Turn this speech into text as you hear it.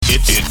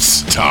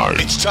It's time.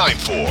 It's time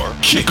for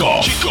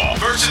Kickoff. Kickoff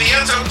versus the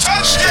end zone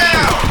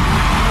touchdown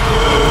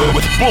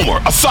with Boomer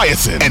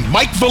Esiason and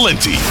Mike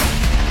Valenti.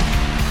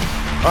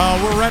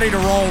 We're ready to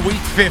roll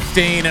week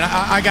 15, and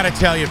I got to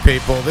tell you,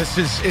 people,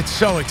 it's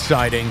so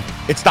exciting.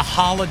 It's the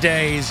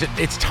holidays.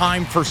 It's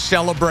time for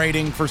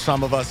celebrating for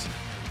some of us.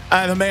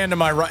 The man to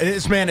my right,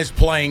 this man is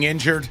playing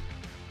injured.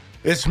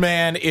 This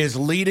man is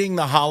leading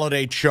the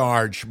holiday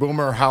charge.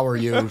 Boomer, how are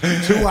you?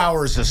 2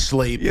 hours of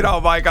sleep. You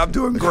know, Mike, I'm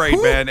doing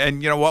great, man.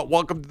 And you know what?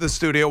 Welcome to the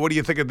studio. What do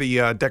you think of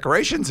the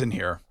decorations in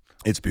here?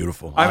 It's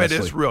beautiful. I mean,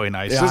 it's really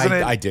nice, yeah, isn't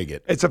it? I dig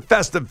it. It's a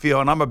festive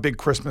feel, and I'm a big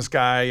Christmas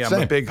guy. I'm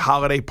a big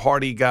holiday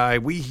party guy.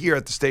 We here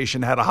at the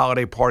station had a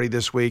holiday party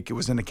this week. It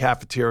was in the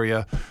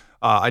cafeteria.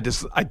 I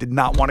did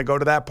not want to go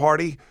to that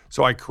party,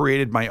 so I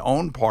created my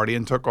own party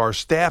and took our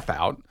staff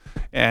out,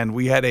 and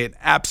we had an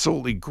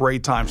absolutely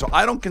great time. So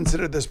I don't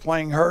consider this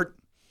playing hurt.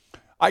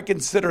 I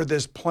consider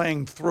this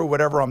playing through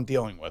whatever I'm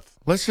dealing with.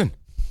 Listen,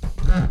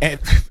 and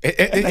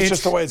that's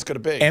just the way it's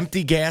going to be.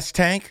 Empty gas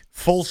tank,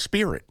 full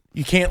spirit.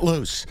 You can't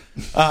lose.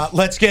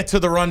 Let's get to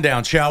the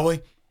rundown, shall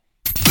we?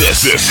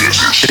 This is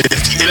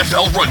the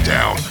NFL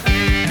Rundown.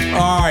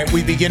 All right,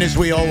 we begin as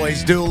we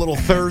always do, a little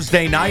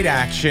Thursday night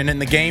action,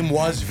 and the game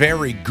was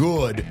very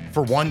good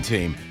for one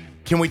team.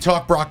 Can we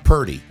talk Brock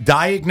Purdy?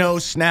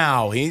 Diagnosed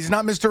now. He's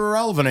not Mr.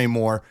 Irrelevant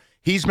anymore.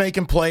 He's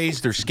making plays.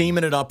 They're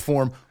scheming it up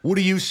for him. What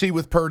do you see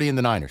with Purdy and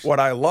the Niners? What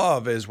I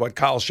love is what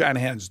Kyle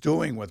Shanahan's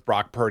doing with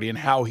Brock Purdy and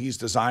how he's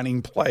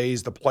designing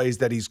plays, the plays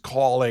that he's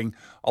calling,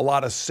 a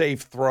lot of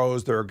safe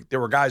throws. There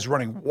were guys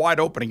running wide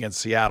open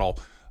against Seattle.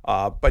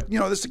 But, you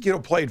know, this kid who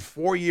played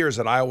 4 years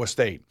at Iowa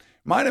State.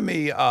 Reminded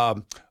me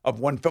of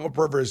when Phillip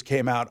Rivers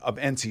came out of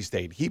NC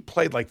State. He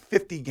played like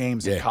 50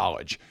 games in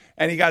college,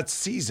 and he got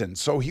seasoned,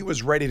 so he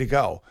was ready to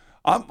go.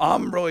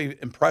 I'm really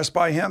impressed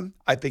by him.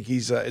 I think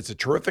it's a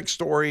terrific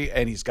story,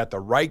 and he's got the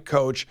right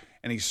coach,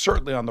 and he's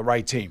certainly on the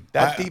right team.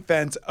 That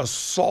defense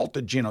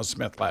assaulted Geno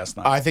Smith last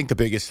night. I think the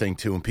biggest thing,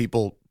 too, and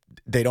people,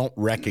 they don't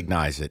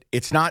recognize it.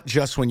 It's not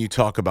just when you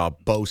talk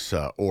about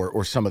Bosa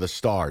or some of the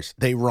stars.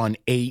 They run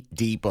 8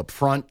 deep up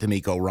front.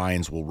 D'Amico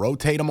Ryans will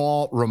rotate them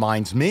all.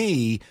 Reminds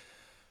me,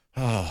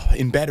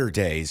 in better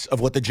days,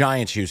 of what the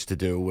Giants used to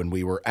do when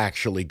we were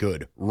actually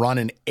good.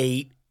 Running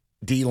 8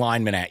 D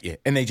linemen at you,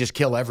 and they just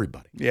kill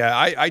everybody. Yeah,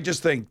 I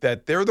just think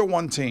that they're the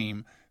one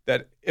team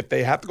that if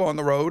they have to go on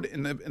the road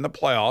in the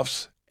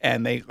playoffs,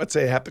 and let's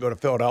say they have to go to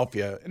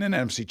Philadelphia in an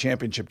NFC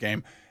Championship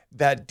game,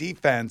 that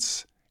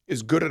defense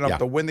is good enough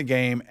to win the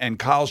game, and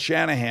Kyle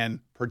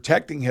Shanahan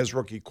protecting his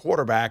rookie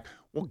quarterback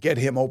will get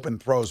him open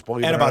throws.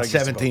 And about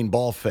 17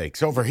 ball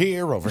fakes over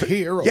here, over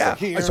here.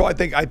 So I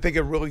think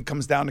it really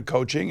comes down to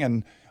coaching,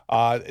 and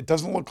it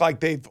doesn't look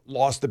like they've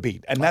lost a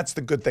beat, and that's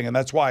the good thing, and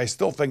that's why I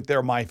still think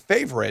they're my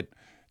favorite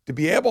to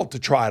be able to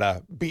try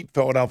to beat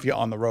Philadelphia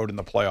on the road in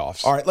the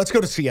playoffs. All right, let's go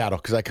to Seattle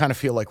because I kind of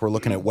feel like we're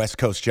looking at West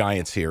Coast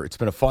Giants here. It's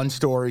been a fun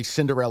story,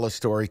 Cinderella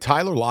story.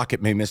 Tyler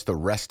Lockett may miss the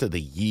rest of the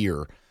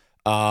year.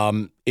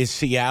 Is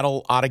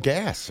Seattle out of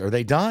gas? Are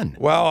they done?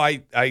 Well,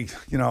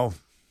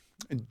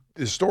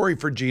 the story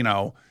for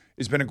Geno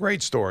has been a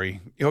great story.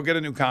 He'll get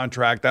a new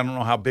contract. I don't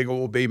know how big it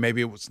will be.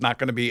 Maybe it's not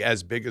going to be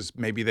as big as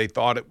maybe they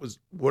thought it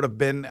would have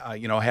been.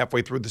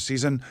 Halfway through the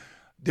season,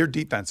 their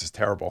defense is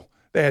terrible.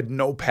 They had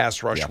no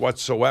pass rush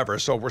whatsoever.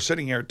 So we're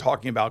sitting here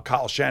talking about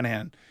Kyle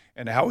Shanahan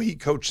and how he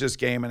coached this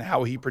game and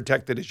how he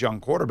protected his young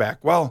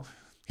quarterback. Well,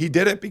 he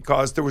did it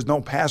because there was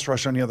no pass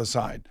rush on the other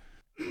side,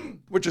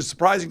 which is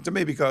surprising to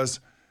me because,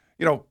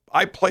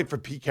 I played for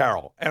Pete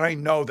Carroll, and I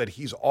know that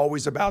he's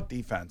always about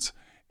defense.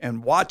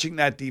 And watching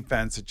that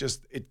defense,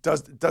 it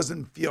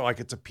doesn't feel like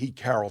it's a Pete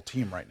Carroll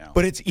team right now.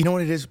 But it's, you know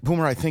what it is,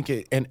 Boomer, I think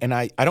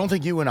I don't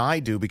think you and I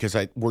do because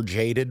we're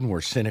jaded and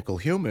we're cynical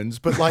humans,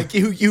 but like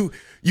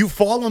you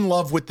fall in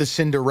love with the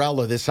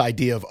Cinderella, this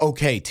idea of,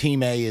 okay,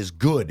 Team A is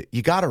good.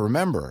 You got to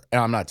remember,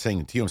 and I'm not saying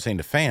it to you, I'm saying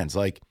to fans,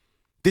 like,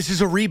 this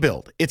is a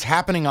rebuild. It's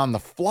happening on the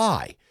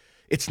fly.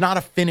 It's not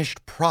a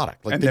finished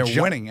product. Like, and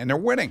they're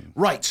winning.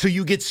 Right, so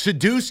you get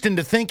seduced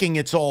into thinking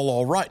it's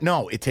all right.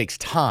 No, it takes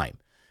time.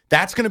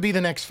 That's going to be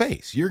the next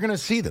phase. You're going to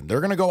see them. They're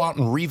going to go out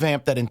and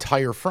revamp that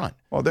entire front.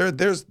 Well,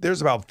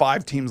 there's about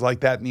 5 teams like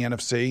that in the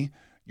NFC.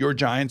 Your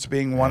Giants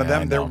being one of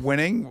them. They're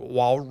winning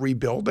while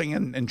rebuilding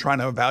and trying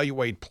to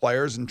evaluate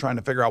players and trying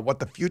to figure out what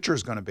the future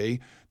is going to be.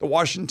 The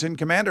Washington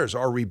Commanders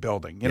are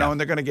rebuilding, and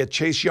they're going to get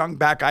Chase Young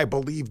back, I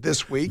believe,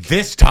 this week.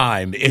 This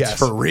time, it's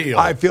for real.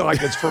 I feel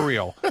like it's for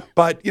real.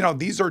 But,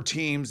 these are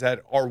teams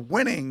that are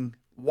winning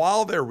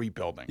while they're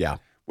rebuilding. Yeah.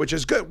 Which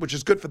is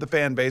good for the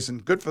fan base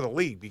and good for the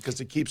league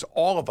because it keeps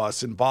all of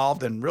us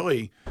involved and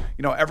really,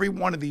 every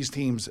one of these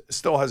teams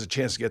still has a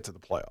chance to get to the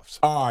playoffs.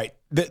 All right.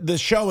 The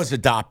show has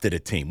adopted a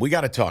team. We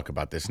got to talk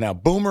about this. Now,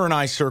 Boomer and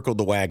I circled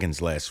the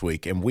wagons last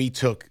week, and we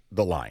took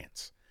the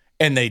Lions,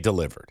 and they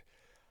delivered.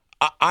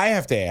 I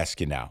have to ask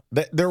you now.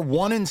 They're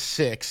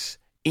 1-6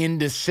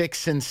 into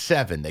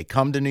 6-7. They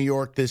come to New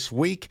York this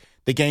week.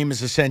 The game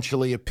is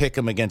essentially a pick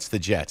 'em against the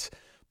Jets.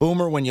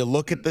 Boomer, when you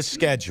look at the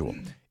schedule,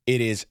 it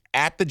is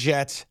at the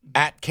Jets,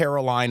 at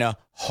Carolina,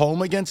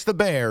 home against the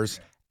Bears,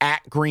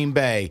 at Green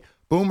Bay.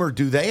 Boomer,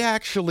 do they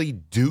actually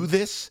do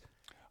this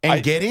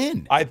and get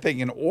in? I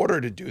think in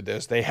order to do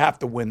this, they have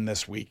to win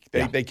this week.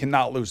 They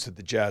cannot lose to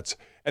the Jets,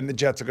 and the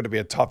Jets are going to be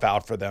a tough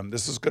out for them.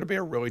 This is going to be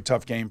a really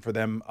tough game for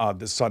them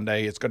this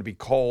Sunday. It's going to be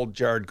cold.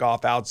 Jared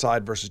Goff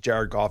outside versus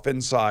Jared Goff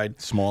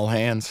inside. Small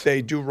hands.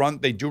 They do run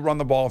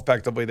the ball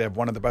effectively. They have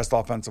one of the best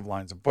offensive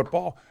lines in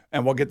football,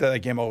 and we'll get to that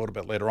game a little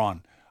bit later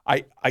on.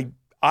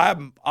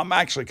 I'm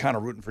actually kind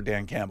of rooting for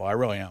Dan Campbell. I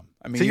really am.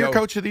 I mean, so you're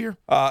coach of the year?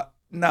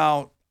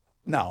 No.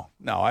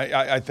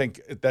 I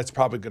think that's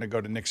probably going to go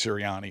to Nick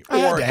Sirianni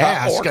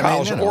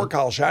or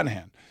Kyle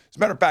Shanahan. As a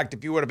matter of fact,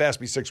 if you would have asked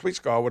me 6 weeks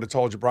ago, I would have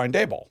told you Brian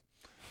Daboll,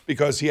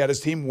 because he had his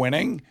team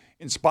winning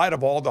in spite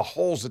of all the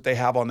holes that they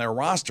have on their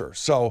roster.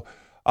 So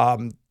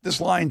this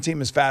Lion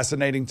team is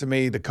fascinating to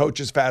me. The coach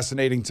is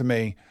fascinating to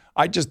me.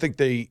 I just think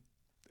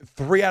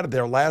 3 out of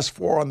their last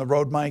 4 on the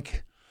road,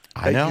 Mike,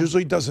 that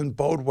usually doesn't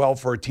bode well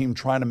for a team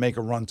trying to make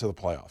a run to the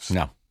playoffs.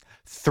 No.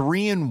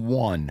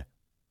 3-1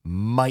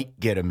 might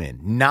get them in.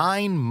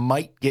 9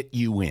 might get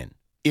you in.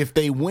 If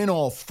they win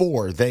all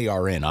 4, they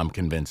are in. I'm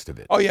convinced of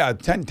it. Oh, yeah.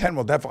 10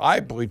 will definitely, I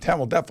believe 10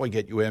 will definitely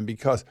get you in,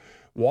 because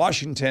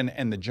Washington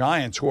and the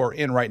Giants, who are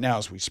in right now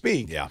as we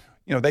speak,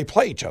 they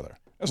play each other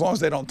as long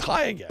as they don't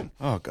tie again.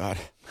 Oh, God.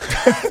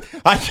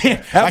 I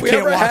can't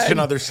watch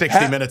another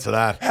 60 minutes of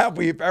that. Have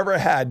we ever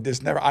had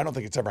this? I don't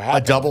think it's ever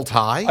happened. A double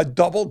tie? A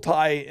double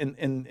tie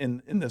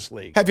in this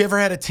league. Have you ever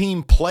had a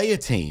team play a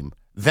team,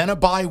 then a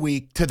bye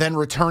week, to then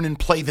return and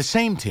play the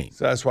same team?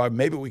 So that's why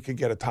maybe we could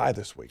get a tie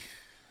this week.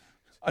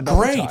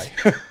 Great.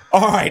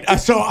 All right.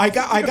 So I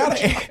got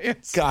to,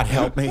 God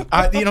help me.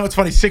 It's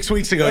funny. 6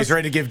 weeks ago, he's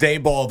ready to give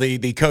Daboll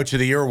the Coach of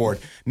the Year award.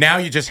 Now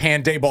you just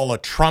hand Daboll a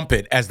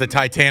trumpet as the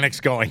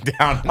Titanic's going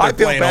down. I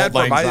feel bad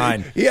for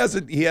him.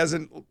 He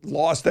hasn't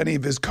lost any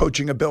of his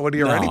coaching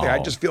ability or anything. I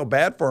just feel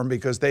bad for him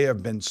because they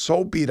have been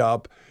so beat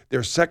up.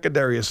 Their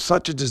secondary is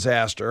such a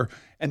disaster.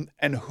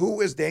 And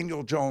who is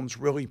Daniel Jones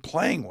really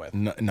playing with?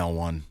 No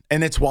one.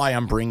 And it's why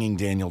I'm bringing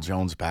Daniel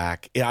Jones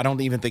back. I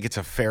don't even think it's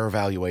a fair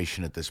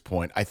evaluation at this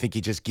point. I think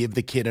you just give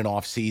the kid an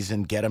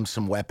offseason, get him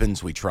some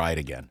weapons, we try it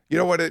again. You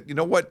know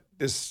what?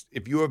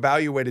 If you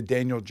evaluated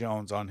Daniel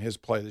Jones on his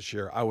play this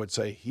year, I would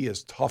say he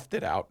has toughed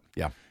it out.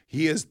 Yeah.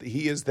 He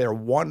is their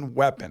one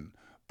weapon,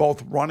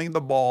 both running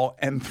the ball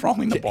and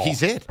throwing the ball.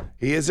 He's it.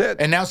 He is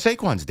it. And now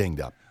Saquon's dinged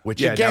up, which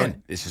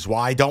this is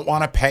why I don't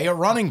want to pay a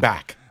running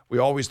back. We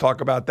always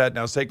talk about that.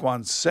 Now,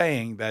 Saquon's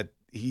saying that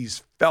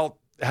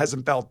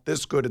hasn't felt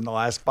this good in the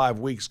last 5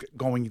 weeks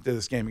going into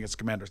this game against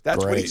Commanders.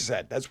 That's what he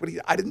said.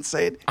 I didn't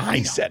say it.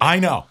 He said it. I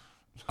know.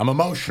 I'm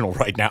emotional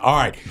right now. All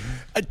right.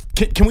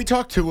 Can we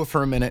talk Tua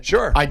for a minute?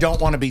 Sure. I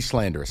don't want to be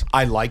slanderous.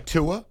 I like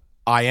Tua.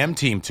 I am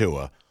Team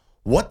Tua.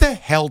 What the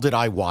hell did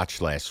I watch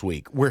last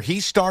week where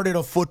he started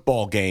a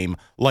football game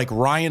like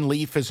Ryan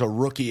Leaf is a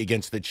rookie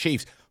against the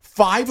Chiefs?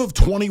 5 of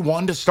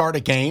 21 to start a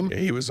game?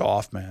 He was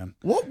off, man.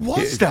 What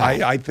was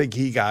that? I think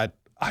he got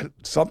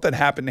something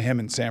happened to him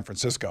in San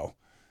Francisco.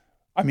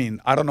 I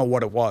mean, I don't know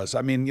what it was.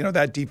 I mean,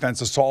 that defense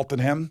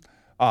assaulted him.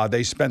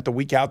 They spent the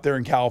week out there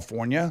in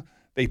California.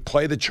 They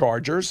play the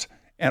Chargers,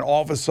 and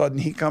all of a sudden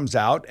he comes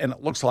out, and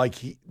it looks like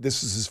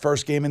this is his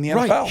first game in the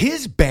NFL. Right.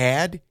 His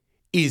bad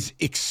is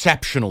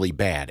exceptionally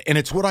bad, and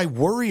it's what I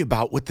worry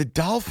about with the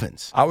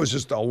Dolphins. I was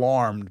just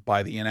alarmed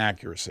by the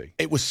inaccuracy.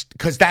 It was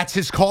because that's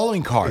his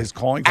calling card. His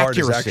calling card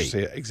is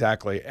accuracy,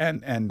 exactly.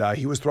 And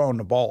he was throwing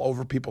the ball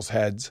over people's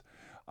heads,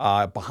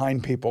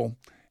 behind people,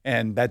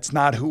 and that's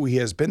not who he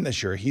has been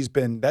this year.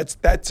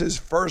 That's his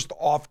first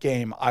off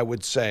game, I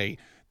would say,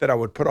 that I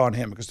would put on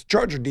him, because the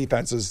Charger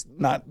defense is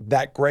not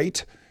that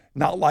great,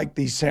 not like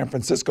the San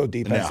Francisco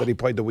defense that he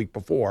played the week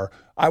before.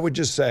 I would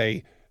just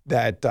say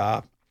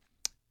that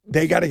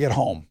they got to get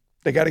home.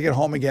 They got to get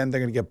home again. They're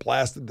going to get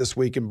blasted this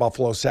week in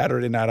Buffalo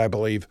Saturday night, I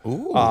believe.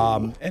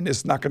 And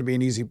it's not going to be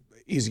an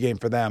easy game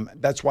for them.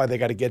 That's why they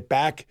got to get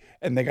back,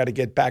 and they got to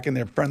get back in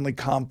their friendly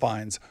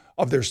confines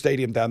of their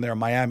stadium down there in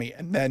Miami,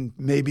 and then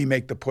maybe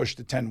make the push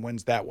to 10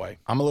 wins that way.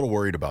 I'm a little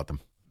worried about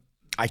them.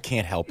 I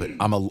can't help it.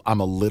 I'm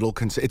a little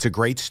concerned. It's a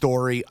great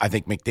story. I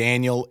think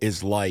McDaniel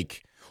is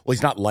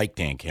he's not like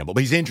Dan Campbell,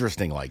 but he's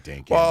interesting like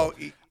Dan Campbell.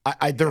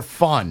 Well, they're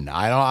fun.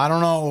 I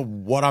don't know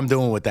what I'm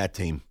doing with that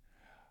team.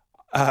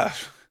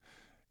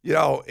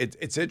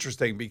 It's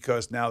interesting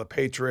because now the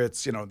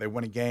Patriots, they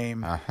win a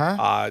game.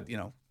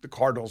 The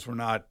Cardinals were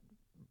not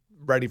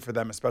ready for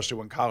them, especially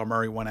when Kyler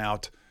Murray went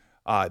out.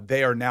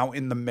 They are now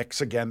in the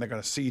mix again. They're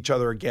going to see each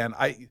other again.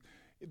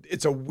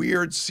 It's a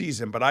weird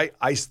season, but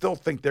I still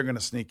think they're going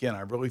to sneak in.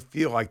 I really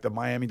feel like the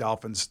Miami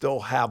Dolphins still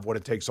have what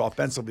it takes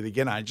offensively to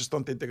get in. I just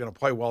don't think they're going to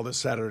play well this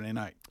Saturday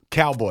night.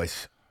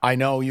 Cowboys. I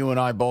know you and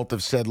I both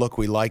have said, look,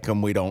 we like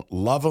them. We don't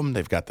love them.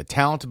 They've got the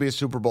talent to be a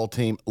Super Bowl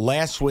team.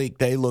 Last week,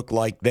 they looked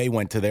like they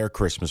went to their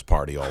Christmas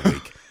party all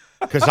week.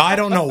 Because I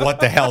don't know what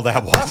the hell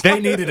that was. They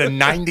needed a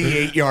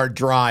 98-yard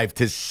drive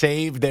to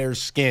save their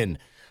skin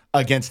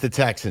against the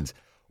Texans.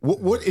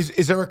 What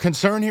is there a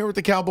concern here with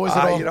the Cowboys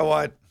at all? You know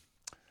what?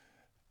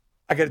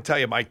 I got to tell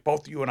you, Mike,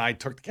 both you and I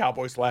took the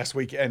Cowboys last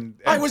week, and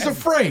I was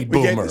afraid,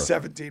 we gave Boomer. you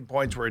 17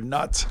 points. We're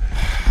nuts.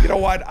 You know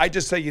what? I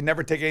just say you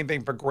never take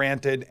anything for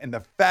granted, and the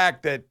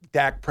fact that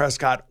Dak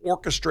Prescott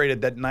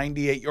orchestrated that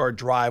 98-yard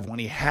drive when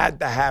he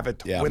had to have it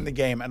to win the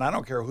game, and I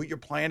don't care who you're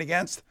playing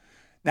against.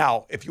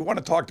 Now, if you want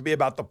to talk to me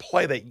about the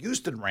play that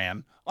Houston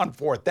ran on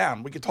 4th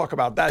down, we could talk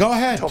about that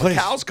until the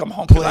cows come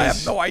home, because I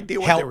have no idea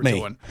what they were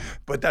doing.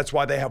 But that's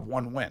why they have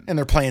one win. And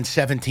they're playing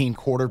 17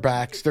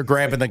 quarterbacks. They're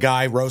grabbing the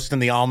guy, roasting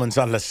the almonds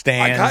on the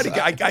stands.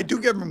 I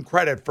do give them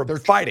credit for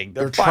fighting.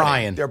 They're fighting.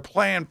 Trying. They're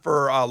playing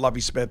for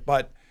Lovie Smith,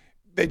 but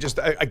they just,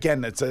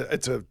 again, it's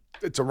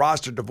a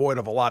roster devoid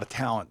of a lot of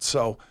talent.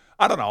 So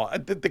I don't know.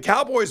 The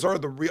Cowboys are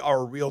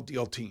a real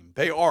deal team.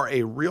 They are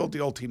a real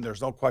deal team.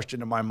 There's no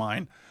question in my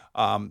mind.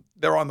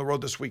 They're on the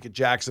road this week at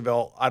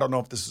Jacksonville. I don't know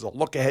if this is a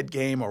look-ahead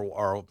game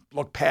or a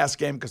look-past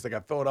game because they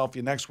got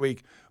Philadelphia next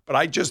week. But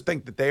I just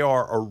think that they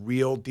are a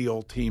real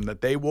deal team,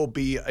 that they will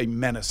be a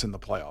menace in the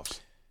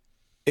playoffs.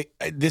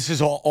 This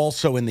is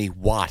also in the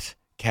what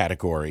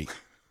category.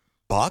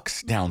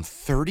 Bucks down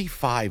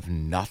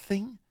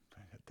 35-0?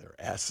 Their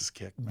asses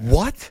kicked, man.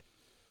 What?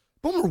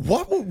 Boomer,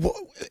 what?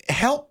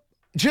 Help.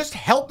 Just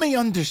help me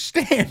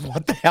understand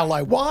what the hell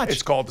I watched.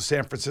 It's called the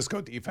San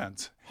Francisco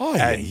defense.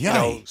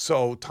 Oh,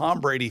 so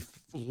Tom Brady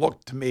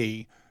looked to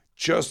me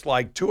just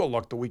like Tua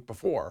looked the week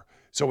before.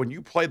 So when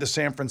you play the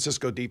San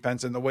Francisco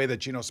defense in the way that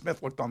Geno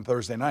Smith looked on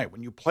Thursday night,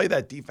 when you play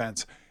that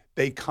defense,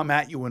 they come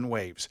at you in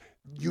waves.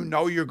 You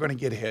know you're going to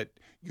get hit.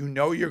 You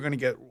know you're going to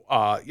get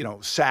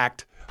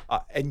sacked,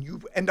 and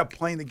you end up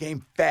playing the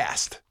game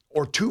fast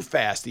or too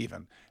fast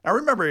even. Now,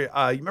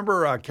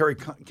 remember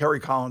Kerry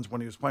Collins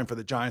when he was playing for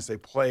the Giants? They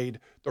played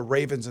the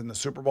Ravens in the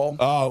Super Bowl.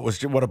 Oh,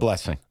 what a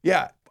blessing.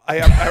 Yeah.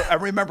 I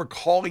remember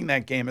calling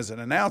that game as an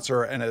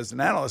announcer and as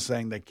an analyst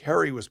saying that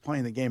Kerry was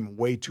playing the game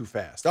way too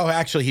fast. Oh,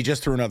 actually, he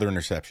just threw another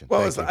interception.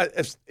 Well,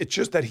 it's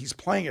just that he's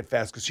playing it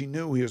fast because he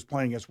knew he was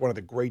playing against one of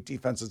the great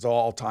defenses of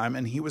all time,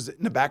 and he was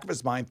in the back of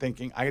his mind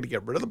thinking, I got to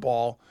get rid of the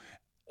ball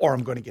or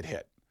I'm going to get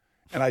hit.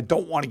 And I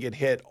don't want to get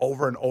hit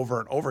over and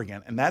over and over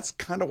again. And that's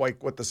kind of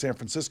like what the San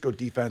Francisco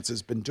defense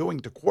has been doing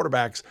to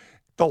quarterbacks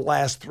the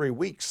last 3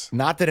 weeks.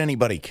 Not that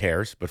anybody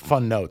cares, but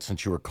fun note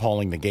since you were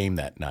calling the game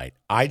that night.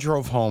 I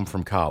drove home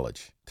from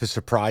college to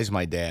surprise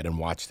my dad and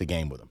watch the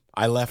game with him.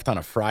 I left on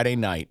a Friday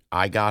night.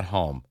 I got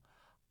home.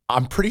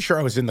 I'm pretty sure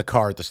I was in the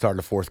car at the start of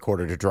the fourth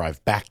quarter to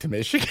drive back to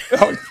Michigan.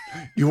 Oh,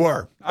 you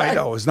were. I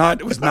know. It was not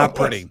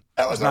pretty.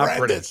 That was not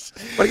horrendous.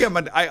 pretty. But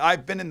again,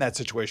 I've been in that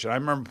situation. I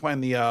remember playing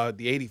the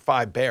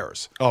 85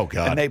 Bears. Oh,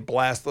 God. And they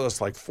blasted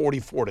us like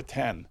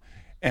 44-10.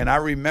 And I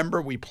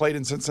remember we played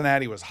in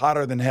Cincinnati. It was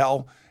hotter than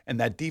hell. And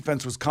that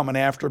defense was coming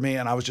after me.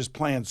 And I was just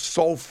playing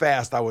so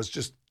fast. I was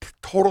just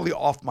totally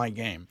off my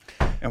game.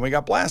 And we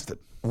got blasted.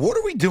 What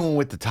are we doing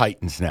with the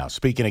Titans now?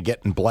 Speaking of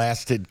getting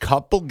blasted,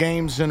 couple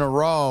games in a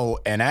row,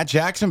 and that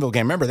Jacksonville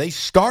game, remember, they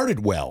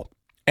started well,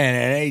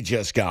 and they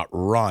just got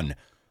run.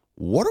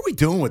 What are we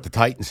doing with the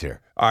Titans here?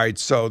 All right,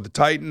 so the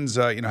Titans,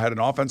 had an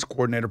offense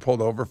coordinator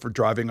pulled over for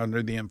driving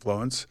under the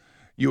influence.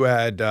 You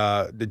had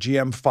the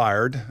GM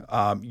fired.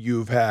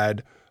 You've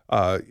had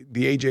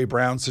the A.J.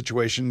 Brown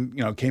situation,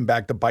 came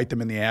back to bite them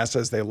in the ass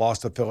as they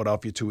lost to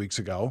Philadelphia 2 weeks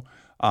ago.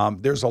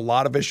 There's a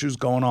lot of issues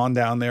going on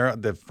down there.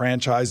 The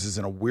franchise is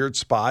in a weird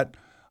spot.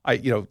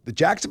 The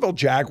Jacksonville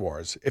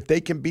Jaguars, if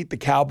they can beat the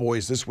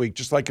Cowboys this week,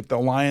 just like if the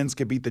Lions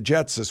can beat the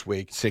Jets this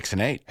week,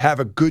 6-8, have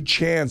a good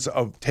chance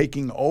of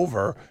taking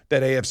over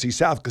that AFC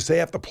South because they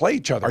have to play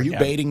each other. Are you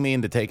baiting me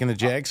into taking the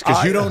Jags?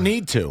 Because you don't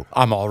need to.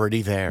 I'm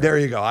already there. There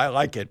you go. I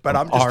like it. But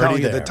I'm just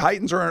telling you, the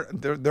Titans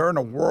they're in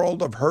a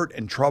world of hurt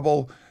and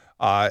trouble.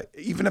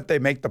 Even if they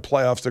make the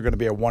playoffs, they're going to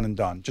be a one and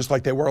done, just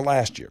like they were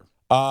last year.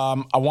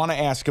 I want to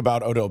ask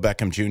about Odell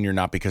Beckham Jr.,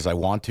 not because I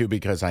want to,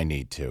 because I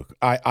need to.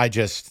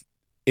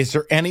 Is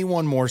there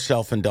anyone more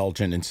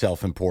self-indulgent and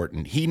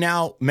self-important? He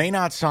now may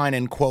not sign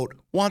and, quote,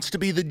 wants to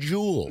be the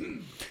jewel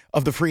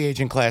of the free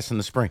agent class in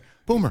the spring.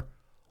 Boomer,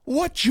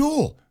 what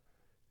jewel?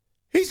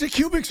 He's a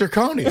cubic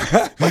zirconia.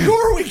 Like, who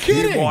are we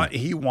kidding?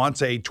 He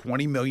wants a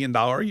 $20 million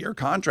a year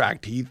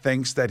contract. He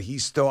thinks that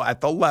he's still at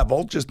the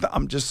level.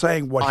 I'm just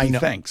saying what he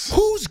thinks.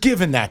 Who's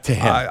given that to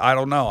him? I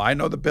don't know. I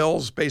know the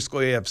Bills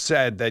basically have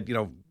said that,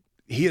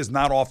 he is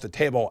not off the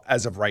table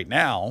as of right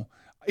now.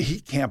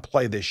 He can't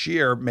play this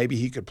year. Maybe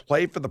he could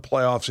play for the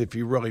playoffs if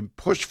he really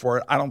pushed for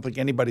it. I don't think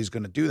anybody's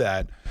going to do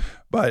that.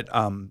 But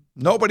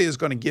nobody is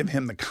going to give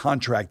him the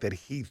contract that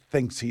he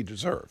thinks he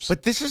deserves.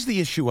 But this is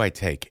the issue I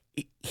take.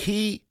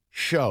 He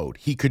showed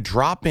he could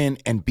drop in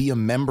and be a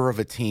member of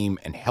a team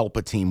and help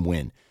a team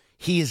win.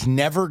 He is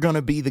never going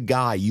to be the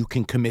guy you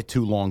can commit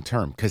to long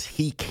term because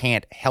he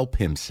can't help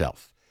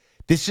himself.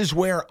 This is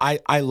where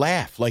I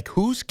laugh. Like,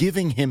 who's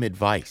giving him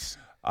advice?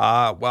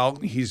 Well,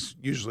 he's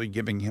usually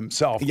giving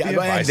himself the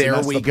advice. There and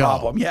that's we the go.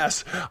 Problem.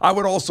 Yes, I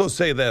would also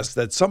say this: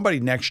 that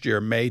somebody next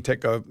year may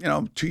take a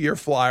 2-year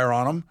flyer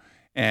on him,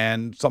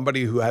 and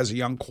somebody who has a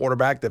young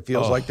quarterback that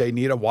feels like they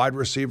need a wide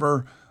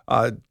receiver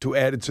to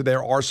add it to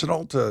their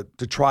arsenal to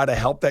try to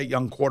help that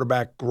young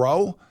quarterback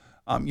grow.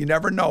 You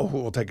never know who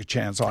will take a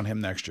chance on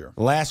him next year.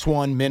 Last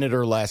 1 minute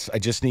or less. I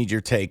just need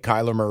your take.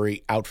 Kyler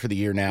Murray out for the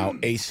year now,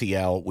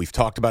 ACL. We've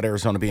talked about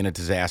Arizona being a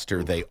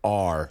disaster. They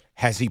are.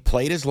 Has he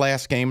played his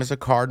last game as a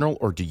Cardinal,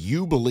 or do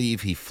you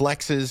believe he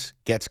flexes,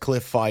 gets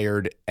Cliff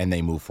fired, and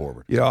they move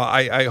forward?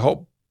 I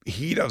hope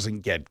he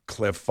doesn't get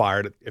Cliff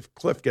fired. If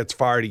Cliff gets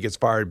fired, he gets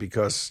fired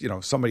because,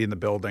 somebody in the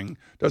building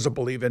doesn't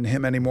believe in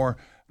him anymore.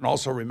 And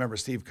also remember,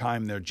 Steve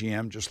Keim, their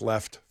GM, just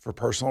left for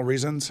personal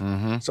reasons.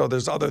 Mm-hmm. So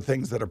there's other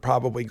things that are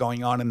probably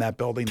going on in that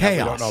building that we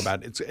don't know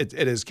about. It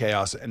is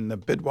chaos. And the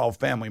Bidwell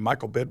family,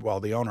 Michael Bidwell,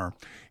 the owner,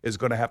 is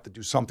going to have to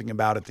do something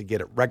about it to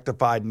get it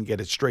rectified and get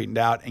it straightened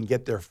out and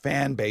get their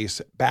fan base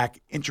back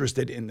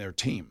interested in their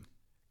team.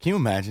 Can you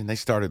imagine? They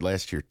started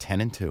last year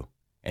 10-2,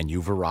 and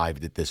you've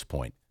arrived at this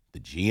point. The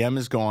GM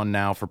is gone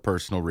now for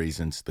personal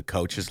reasons. The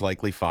coach is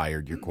likely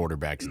fired. Your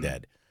quarterback's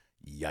dead.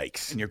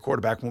 Yikes. And your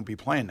quarterback won't be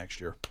playing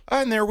next year.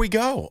 And there we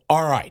go.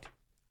 All right.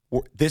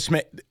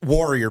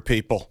 Warrior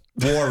people.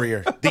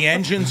 Warrior. The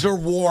engines are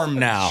warm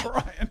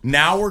now.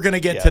 Now we're going to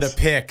get to the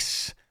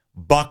picks.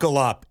 Buckle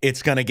up.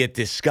 It's going to get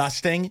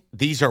disgusting.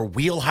 These are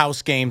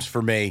wheelhouse games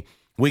for me.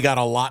 We got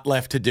a lot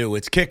left to do.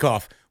 It's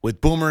Kickoff with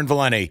Boomer and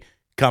Valenti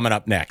coming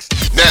up next.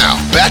 Now,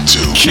 back to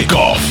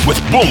Kickoff with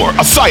Boomer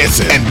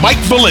Esiason and Mike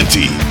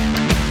Valenti.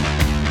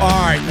 All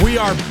right,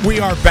 we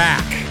are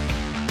back.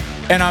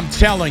 And I'm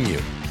telling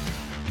you,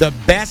 the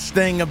best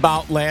thing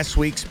about last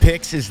week's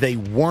picks is they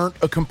weren't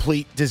a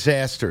complete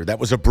disaster. That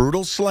was a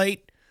brutal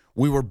slate.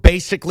 We were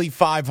basically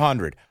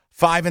 500.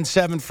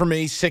 5-7 for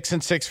me,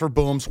 6-6 for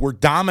Booms. We're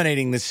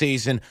dominating the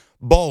season,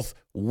 both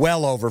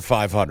well over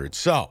 500.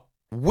 So,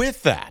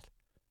 with that,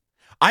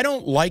 I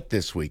don't like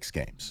this week's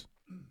games.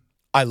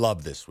 I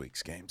love this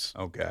week's games.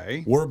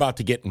 Okay. We're about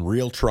to get in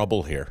real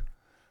trouble here.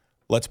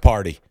 Let's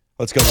party.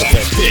 Let's go to the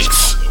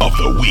Picks of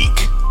the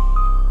week.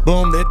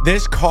 Boom,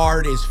 this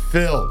card is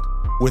filled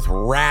with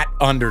rat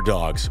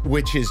underdogs,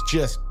 which is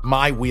just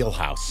my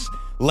wheelhouse.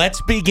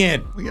 Let's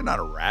begin. Well, you're not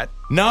a rat.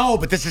 No,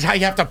 but this is how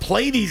you have to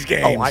play these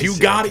games. Oh, You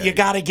got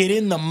to get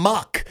in the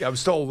muck. Yeah, I'm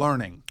still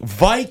learning.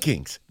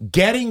 Vikings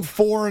laying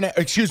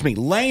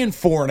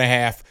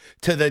 4.5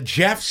 to the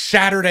Jeff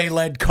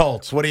Saturday-led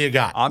Colts. What do you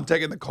got? I'm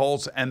taking the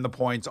Colts and the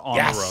points on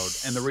the road.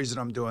 And the reason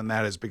I'm doing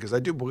that is because I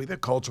do believe the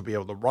Colts will be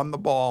able to run the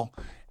ball.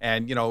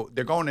 And,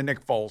 they're going to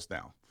Nick Foles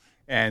now.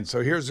 And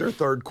so here's their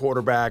third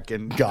quarterback,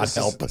 and God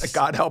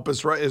help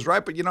us is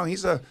right. But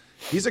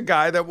he's a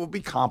guy that will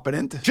be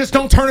competent. Just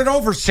don't turn it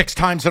over 6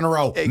 times in a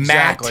row,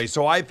 Exactly. Matt.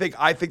 So I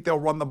think they'll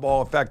run the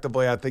ball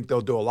effectively. I think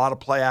they'll do a lot of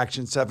play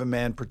action,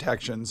 7-man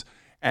protections,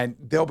 and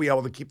they'll be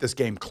able to keep this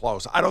game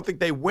close. I don't think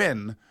they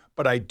win,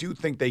 but I do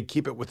think they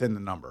keep it within the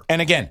number.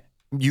 And again,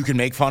 you can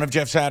make fun of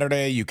Jeff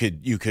Saturday. You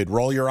could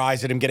roll your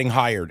eyes at him getting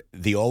hired.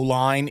 The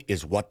O-line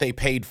is what they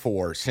paid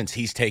for since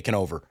he's taken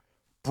over.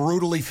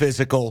 Brutally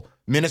physical.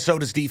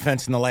 Minnesota's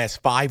defense in the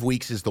last 5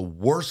 weeks is the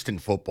worst in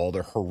football.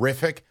 They're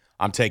horrific.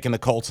 I'm taking the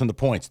Colts and the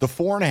points. The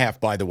 4.5,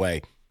 by the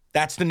way,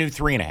 that's the new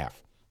 3.5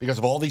 because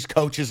of all these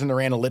coaches and their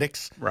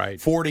analytics. Right.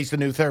 40's the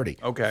new 30.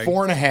 Okay.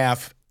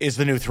 4.5 is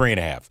the new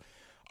 3.5.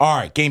 All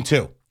right, game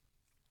 2.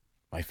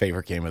 My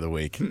favorite game of the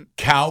week.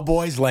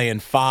 Cowboys laying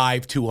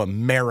 5 to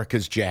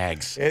America's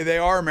Jags. Hey, they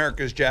are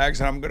America's Jags,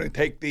 and I'm going to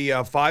take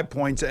the 5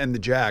 points and the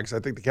Jags. I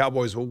think the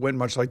Cowboys will win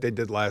much like they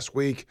did last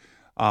week.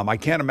 I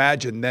can't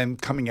imagine them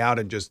coming out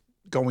and just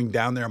going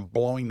down there and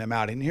blowing them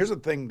out. And here's the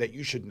thing that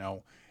you should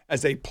know.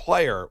 As a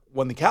player,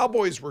 when the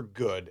Cowboys were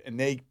good and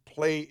they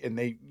play and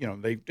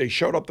they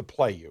showed up to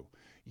play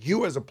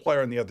you as a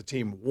player on the other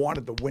team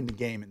wanted to win the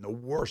game in the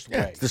worst way.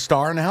 It's the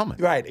star in the helmet.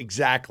 Right,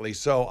 exactly.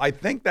 So I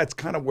think that's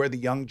kind of where the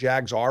young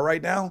Jags are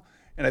right now.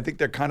 And I think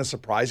they're kind of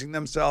surprising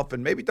themselves.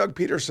 And maybe Doug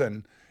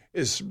Peterson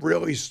is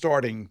really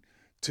starting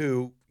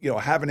to,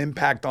 have an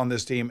impact on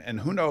this team. And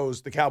who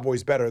knows the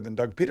Cowboys better than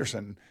Doug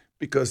Peterson,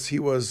 because he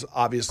was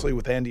obviously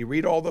with Andy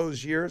Reid all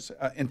those years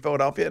in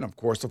Philadelphia and, of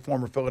course, the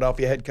former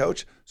Philadelphia head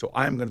coach. So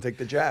I'm going to take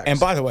the Jags. And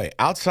by the way,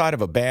 outside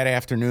of a bad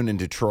afternoon in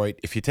Detroit,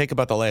 if you take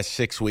about the last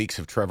 6 weeks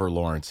of Trevor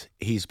Lawrence,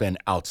 he's been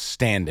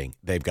outstanding.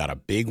 They've got a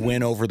big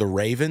win over the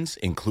Ravens,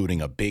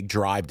 including a big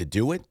drive to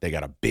do it. They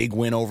got a big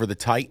win over the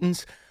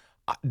Titans.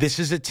 This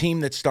is a team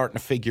that's starting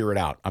to figure it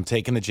out. I'm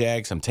taking the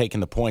Jags. I'm taking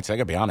the points. I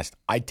got to be honest.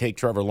 I'd take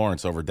Trevor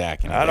Lawrence over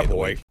Dak.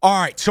 Attaboy. All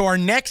right, so our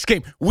next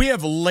game, we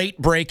have late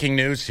breaking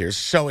news here.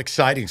 So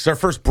exciting. It's our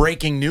first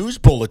breaking news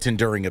bulletin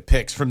during a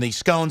picks from the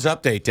Scones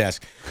Update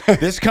Desk.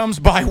 This comes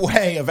by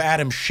way of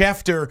Adam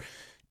Schefter.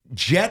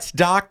 Jets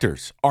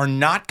doctors are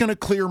not going to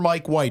clear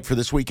Mike White for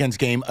this weekend's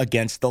game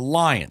against the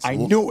Lions. I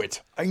knew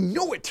it.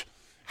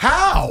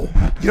 How?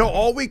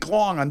 All week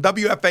long on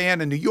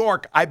WFAN in New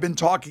York, I've been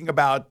talking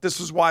about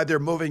this is why they're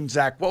moving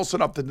Zach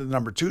Wilson up to the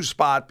number 2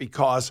 spot,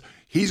 because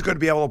he's going to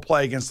be able to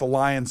play against the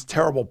Lions'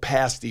 terrible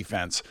pass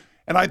defense.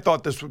 And I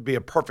thought this would be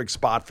a perfect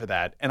spot for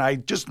that. And I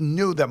just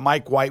knew that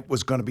Mike White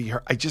was going to be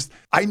here.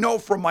 I know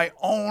from my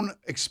own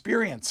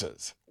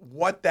experiences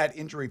what that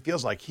injury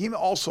feels like. He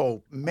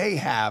also may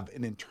have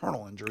an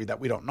internal injury that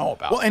we don't know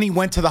about. Well, and he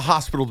went to the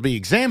hospital to be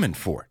examined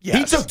for it.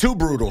 Yes. He took 2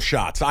 brutal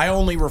shots. I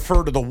only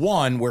refer to the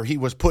one where he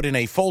was put in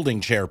a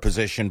folding chair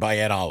position by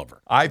Ed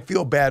Oliver. I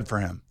feel bad for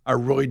him. I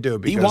really do.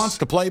 He wants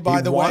to play,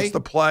 by the way. He wants to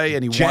play,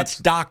 and Jets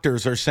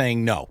doctors are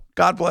saying no.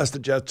 God bless the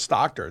Jets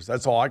doctors.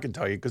 That's all I can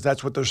tell you, because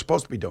that's what they're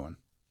supposed to be doing.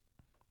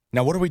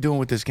 Now, what are we doing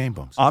with this game,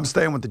 Bums? I'm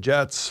staying with the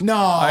Jets. No.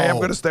 I am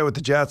going to stay with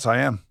the Jets. I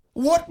am.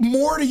 What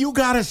more do you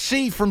got to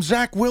see from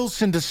Zach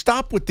Wilson to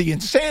stop with the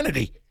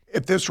insanity?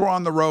 If this were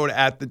on the road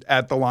at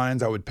the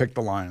Lions, I would pick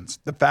the Lions.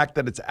 The fact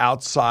that it's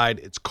outside,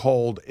 it's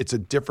cold, it's a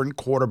different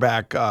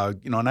quarterback.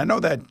 And I know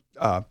that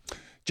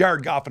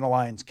Jared Goff and the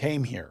Lions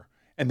came here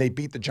and they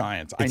beat the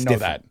Giants. I know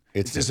that.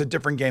 It's just a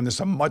different game. There's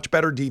a much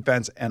better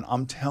defense, and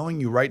I'm telling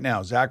you right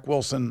now, Zach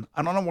Wilson,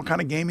 I don't know what kind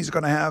of game he's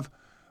going to have,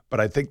 but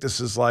I think this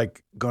is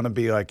going to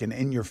be like an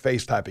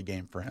in-your-face type of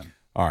game for him.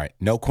 All right,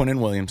 no Quinnen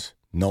Williams,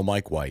 no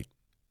Mike White.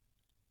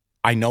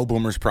 I know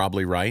Boomer's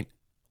probably right.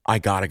 I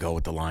got to go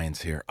with the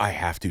Lions here. I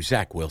have to.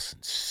 Zach Wilson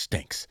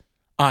stinks.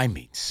 I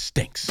mean,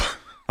 stinks.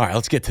 All right,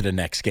 let's get to the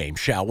next game,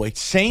 shall we?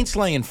 Saints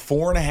laying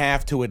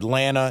 4.5 to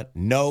Atlanta.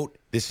 Note,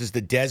 this is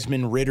the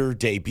Desmond Ridder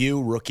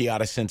debut, rookie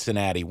out of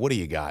Cincinnati. What do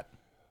you got?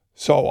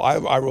 So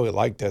I really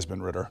like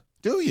Desmond Ridder.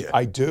 Do you?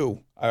 I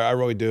do. I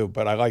really do.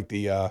 But I like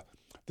the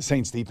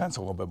Saints defense a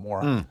little bit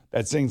more.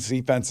 That Saints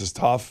defense is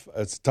tough.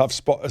 It's a tough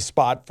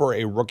spot for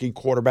a rookie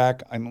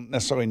quarterback. I don't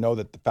necessarily know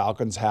that the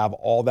Falcons have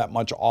all that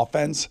much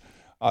offense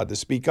to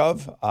speak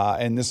of.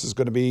 And this is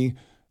going to be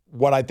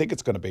what I think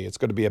it's going to be. It's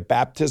going to be a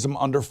baptism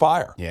under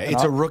fire. Yeah,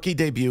 it's a rookie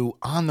debut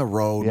on the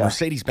road. Yeah.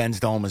 Mercedes-Benz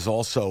Dome is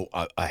also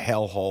a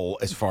hellhole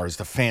as far as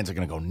the fans are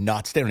going to go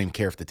nuts. They don't even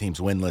care if the team's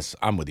winless.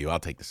 I'm with you. I'll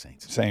take the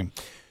Saints. Same.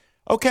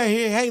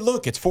 Okay, hey,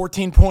 look, it's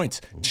 14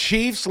 points.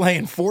 Chiefs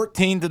laying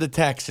 14 to the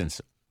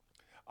Texans.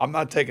 I'm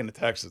not taking the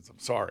Texans. I'm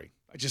sorry.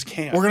 I just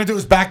can't. We're going to do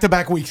this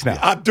back-to-back weeks now.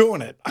 I'm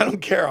doing it. I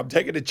don't care. I'm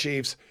taking the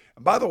Chiefs.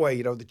 And by the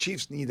way, the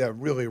Chiefs need to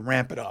really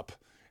ramp it up.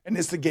 And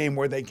it's the game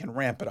where they can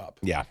ramp it up.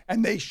 Yeah.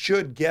 And they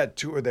should get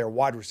 2 of their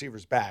wide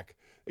receivers back.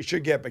 They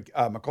should get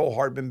McCole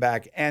Hardman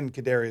back and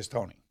Kadarius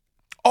Toney.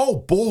 Oh,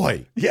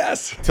 boy.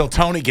 Yes. Till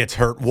Tony gets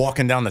hurt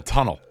walking down the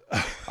tunnel.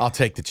 I'll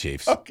take the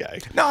Chiefs. Okay.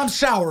 No, I'm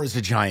sour as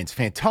a Giants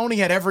fan. Tony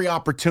had every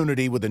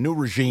opportunity with a new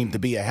regime to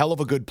be a hell of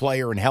a good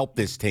player and help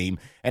this team,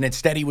 and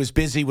instead he was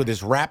busy with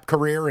his rap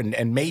career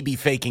and maybe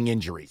faking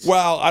injuries.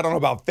 Well, I don't know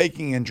about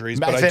faking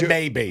injuries, but I said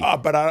maybe.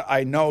 But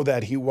I know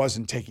that he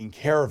wasn't taking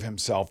care of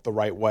himself the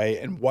right way,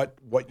 and what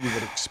you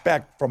would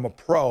expect from a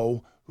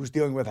pro who's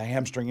dealing with a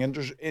hamstring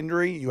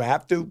injury, you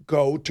have to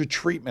go to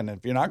treatment. And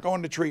if you're not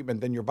going to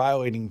treatment, then you're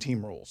violating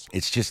team rules.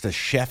 It's just a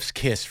chef's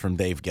kiss from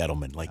Dave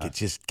Gettleman. It's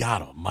just,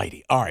 God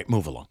almighty. All right,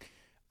 move along.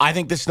 I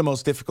think this is the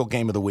most difficult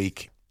game of the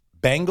week.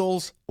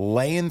 Bengals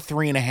laying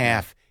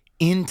 3.5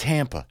 in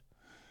Tampa.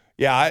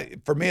 Yeah,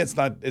 for me, it's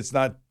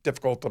not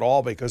difficult at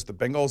all because the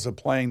Bengals are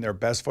playing their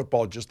best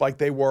football just like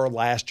they were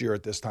last year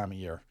at this time of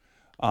year.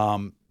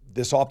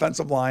 This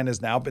offensive line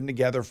has now been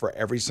together for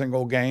every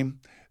single game.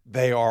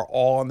 They are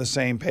all on the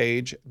same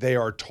page. They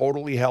are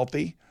totally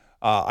healthy.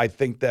 I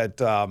think that,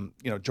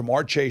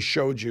 Jamar Chase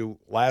showed you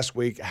last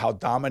week how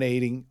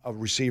dominating a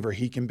receiver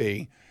he can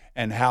be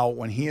and how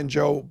when he and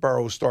Joe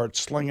Burrow start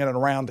slinging it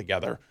around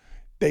together,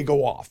 they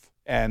go off.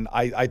 And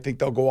I think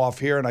they'll go off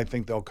here, and I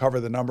think they'll cover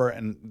the number,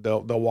 and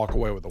they'll walk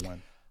away with a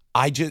win.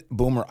 I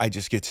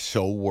just get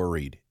so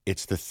worried.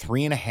 It's the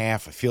 3.5. I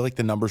feel like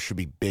the number should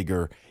be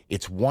bigger.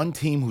 It's one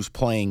team who's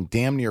playing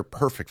damn near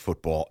perfect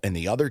football and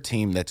the other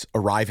team that's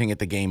arriving at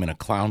the game in a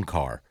clown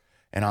car.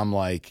 And I'm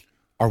like,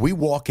 are we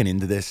walking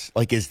into this?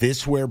 Is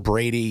this where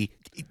Brady,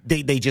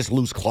 they just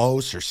lose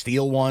close or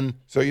steal one?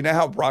 So you know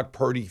how Brock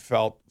Purdy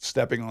felt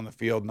stepping on the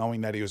field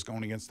knowing that he was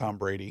going against Tom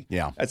Brady?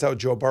 Yeah. That's how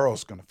Joe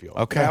Burrow's going to feel.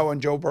 Okay. Now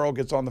when Joe Burrow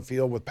gets on the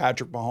field with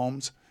Patrick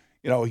Mahomes,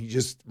 he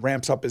just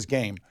ramps up his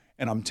game.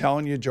 And I'm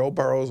telling you, Joe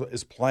Burrow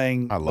is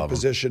playing the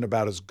position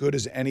about as good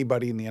as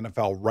anybody in the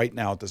NFL right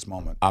now at this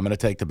moment. I'm going to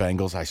take the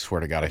Bengals. I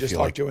swear to God, I just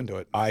feel talked you into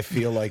it. I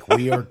feel like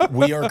we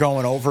are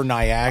going over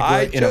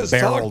Niagara in a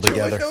barrel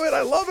together. Into it.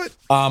 I love it.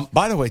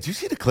 By the way, did you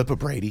see the clip of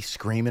Brady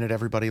screaming at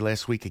everybody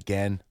last week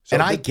again? So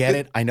I get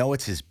it. I know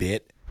it's his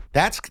bit.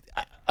 That's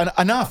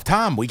enough,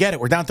 Tom. We get it.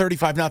 We're down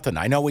 35-0.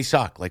 I know we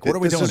suck. What are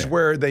we doing? This is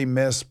where they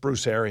miss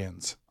Bruce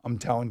Arians. I'm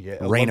telling you.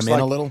 Rein him in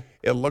a little?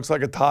 It looks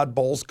like a Todd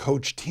Bowles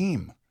coach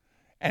team.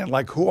 And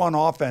who on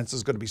offense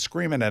is going to be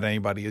screaming at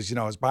anybody? Is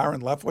Byron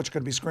Leftwich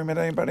going to be screaming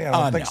at anybody? I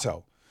don't think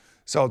so.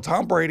 So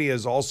Tom Brady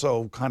is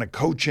also kind of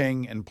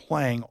coaching and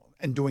playing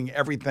and doing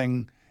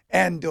everything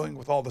and dealing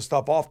with all the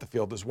stuff off the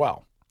field as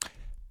well.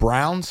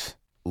 Browns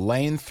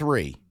laying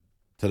 3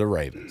 to the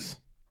Ravens.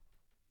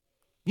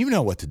 You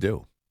know what to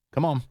do.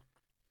 Come on.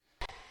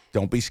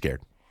 Don't be scared.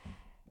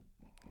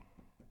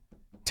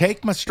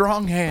 Take my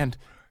strong hand.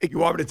 You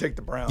want me to take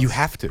the Browns? You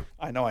have to.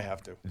 I know I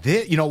have to.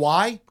 You know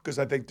why? Because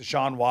I think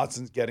Deshaun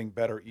Watson's getting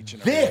better each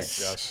and every week.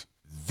 Yes.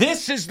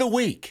 This is the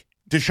week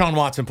Deshaun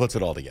Watson puts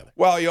it all together.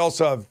 Well, you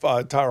also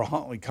have Tyler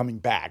Huntley coming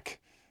back.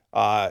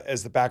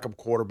 as the backup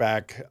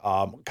quarterback,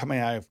 coming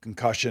out of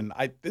concussion.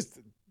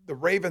 The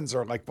Ravens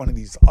are like one of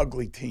these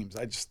ugly teams.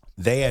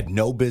 They had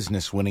no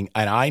business winning,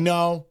 and I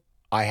know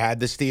I had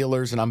the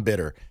Steelers, and I'm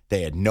bitter.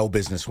 They had no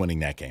business winning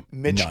that game.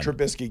 Mitch None.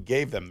 Trubisky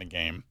gave them the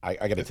game. I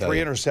got to tell you.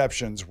 you. 3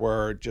 interceptions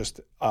were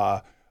just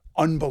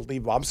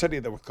unbelievable. I'm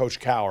sitting there with Coach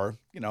Cowher,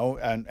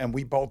 and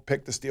we both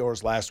picked the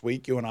Steelers last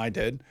week. You and I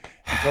did.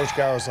 And Coach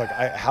Cowher was like,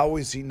 how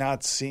is he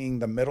not seeing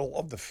the middle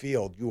of the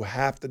field? You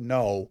have to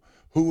know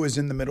who is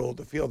in the middle of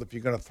the field if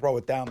you're going to throw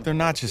it down. They're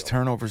not just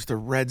turnovers. They're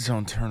red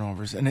zone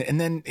turnovers. And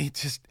then he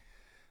just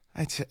 –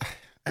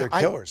 They're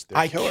killers.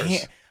 They're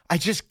killers. I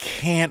just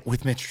can't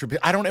with Mitch Trubisky.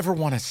 I don't ever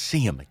want to see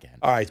him again.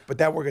 All right, but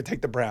then we're going to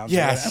take the Browns.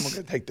 Yes. And we're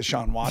going to take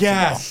Deshaun Watson.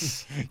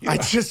 Yes.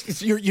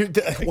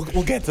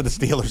 We'll get to the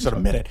Steelers in a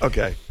minute.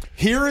 Okay.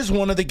 Here is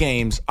one of the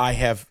games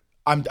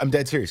I'm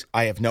dead serious.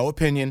 I have no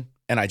opinion,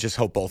 and I just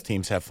hope both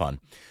teams have fun.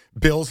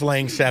 Bills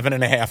laying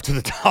 7.5 to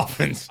the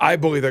Dolphins. I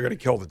believe they're going to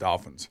kill the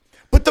Dolphins.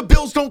 But the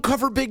Bills don't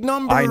cover big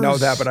numbers. I know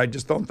that, but I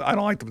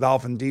don't like the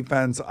Dolphin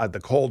defense. The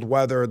cold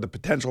weather, the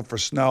potential for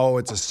snow.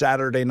 It's a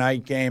Saturday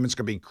night game. It's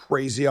going to be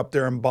crazy up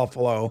there in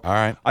Buffalo. All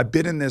right. I've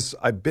been in this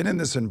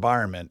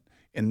environment,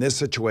 in this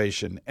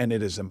situation, and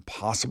it is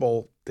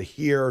impossible to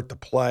hear, to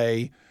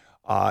play.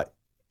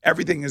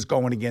 Everything is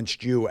going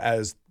against you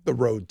as the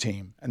road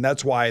team, and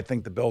that's why I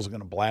think the Bills are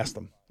going to blast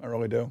them. I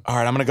really do. All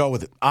right, I'm going to go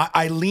with it.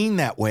 I lean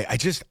that way.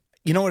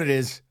 You know what it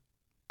is?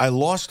 I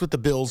lost with the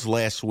Bills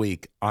last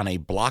week on a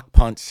block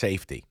punt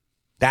safety.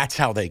 That's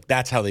how they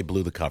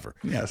blew the cover.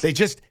 Yes.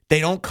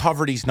 They don't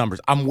cover these numbers.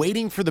 I'm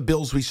waiting for the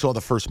Bills we saw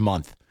the first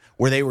month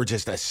where they were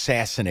just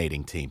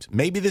assassinating teams.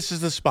 Maybe this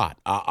is the spot.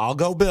 I'll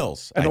go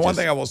Bills. And one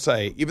thing I will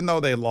say, even though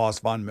they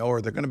lost Von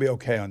Miller, they're going to be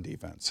okay on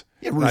defense.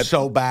 Yeah,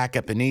 Rousseau back,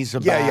 Ebenezer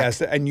back. Yeah,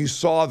 yes, and you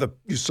saw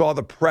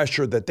the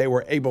pressure that they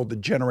were able to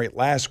generate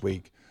last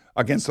week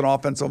against an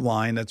offensive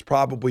line that's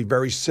probably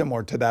very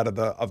similar to that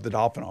of the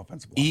Dolphin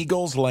offensive line.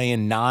 Eagles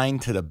laying 9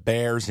 to the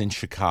Bears in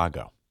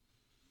Chicago.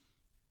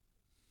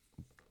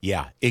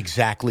 Yeah,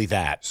 exactly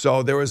that.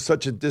 So there was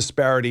such a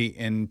disparity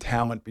in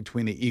talent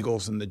between the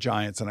Eagles and the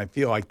Giants, and I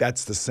feel like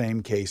that's the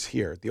same case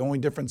here. The only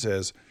difference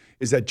is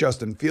that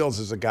Justin Fields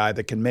is a guy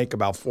that can make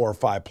about 4 or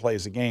 5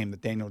 plays a game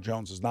that Daniel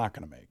Jones is not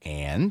going to make.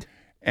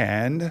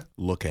 And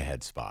look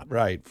ahead spot.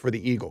 Right, for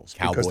the Eagles.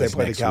 Cowboys because they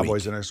play the next Cowboys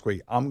week. the next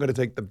week. I'm going to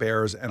take the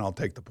Bears, and I'll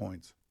take the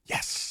points.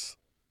 Yes.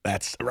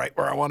 That's right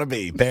where I want to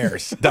be.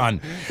 Bears. Done.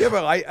 Yeah,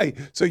 but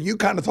so you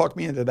kind of talked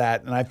me into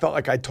that, and I felt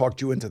like I talked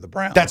you into the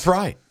Browns. That's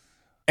right.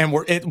 And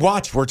we're gonna go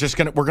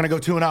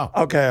 2-0.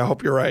 Okay, I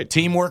hope you're right.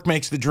 Teamwork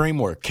makes the dream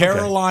work.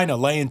 Carolina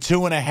laying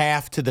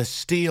 2.5 to the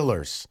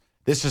Steelers.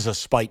 This is a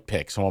spite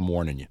pick, so I'm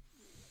warning you.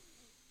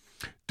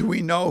 Do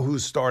we know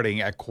who's starting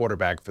at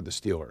quarterback for the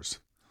Steelers?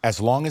 As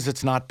long as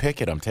it's not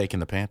Pickett, I'm taking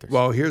the Panthers.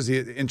 Well, here's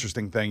the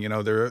interesting thing.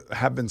 There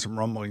have been some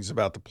rumblings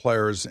about the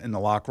players in the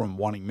locker room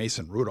wanting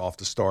Mason Rudolph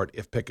to start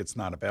if Pickett's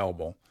not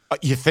available.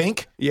 You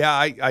think? Yeah,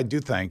 I do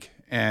think.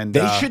 And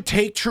they should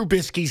take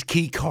Trubisky's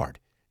key card.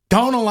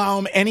 Don't allow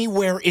him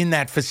anywhere in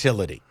that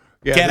facility.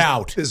 Get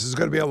out. This is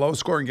going to be a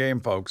low-scoring game,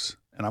 folks,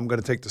 and I'm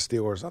going to take the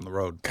Steelers on the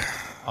road.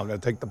 I'm going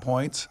to take the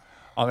points.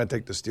 I'm going to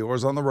take the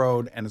Steelers on the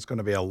road, and it's going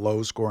to be a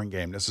low-scoring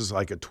game. This is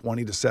like a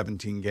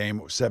 20-17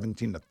 game or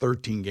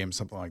 17-13 game,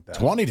 something like that.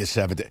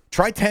 20-17.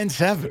 Try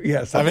 10-7.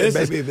 Yes,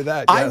 maybe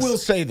that. Yes. I will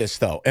say this,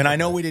 though, and I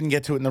know we didn't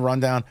get to it in the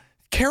rundown.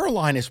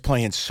 Carolina is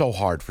playing so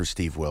hard for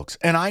Steve Wilkes.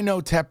 And I know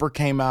Tepper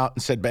came out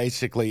and said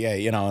basically,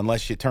 hey,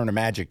 unless you turn a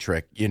magic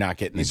trick, you're not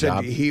getting the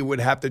job. He said he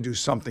would have to do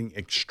something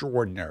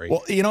extraordinary.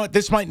 Well, you know what?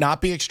 This might not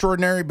be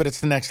extraordinary, but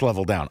it's the next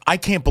level down. I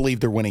can't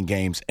believe they're winning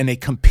games, and they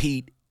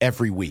compete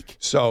every week.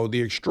 So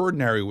the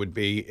extraordinary would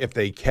be if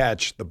they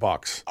catch the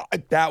Bucs.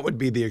 That would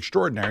be the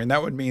extraordinary, and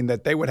that would mean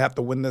that they would have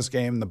to win this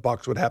game, and the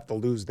Bucs would have to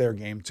lose their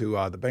game to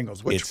the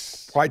Bengals, which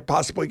quite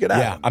possibly could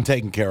happen. Yeah, I'm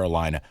taking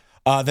Carolina.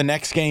 The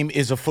next game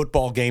is a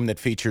football game that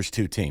features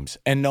 2 teams,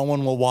 and no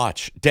one will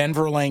watch.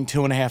 Denver laying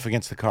 2.5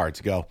 against the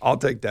Cards. Go. I'll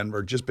take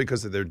Denver just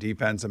because of their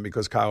defense and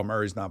because Kyle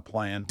Murray's not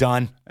playing.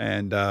 Done.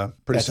 And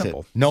pretty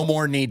simple. No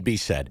more need be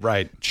said.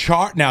 Right.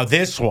 Now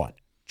this one.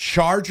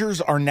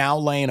 Chargers are now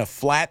laying a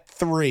flat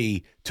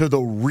 3 to the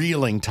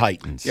reeling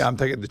Titans. Yeah, I'm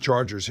taking the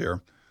Chargers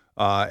here.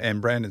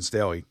 And Brandon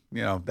Staley,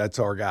 that's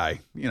our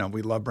guy.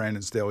 We love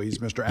Brandon Staley. He's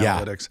Mr.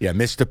 Analytics. Yeah,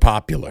 Mr.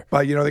 Popular.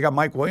 But, they got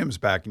Mike Williams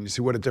back, and you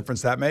see what a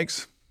difference that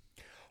makes?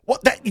 Well,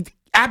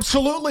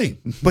 absolutely.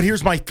 But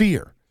here's my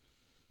fear.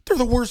 They're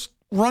the worst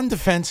run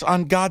defense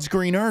on God's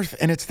green earth,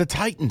 and it's the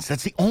Titans.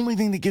 That's the only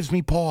thing that gives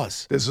me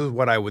pause. This is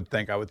what I would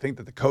think. I would think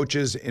that the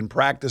coaches in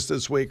practice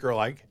this week are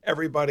like,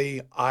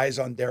 everybody, eyes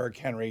on Derrick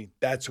Henry.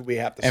 That's who we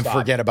have to stop. And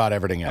forget about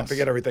everything else. And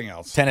forget everything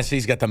else.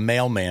 Tennessee's got the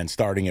mailman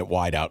starting at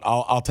wideout.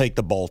 I'll take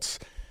the Bolts.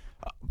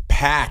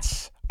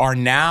 Pats are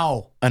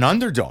now an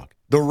underdog.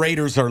 The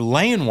Raiders are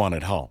laying 1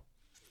 at home.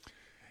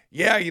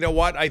 Yeah, you know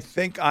what? I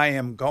think I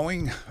am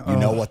going. You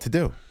know what to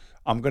do.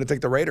 I'm going to take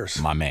the Raiders.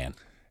 My man.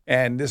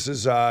 And this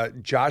is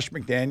Josh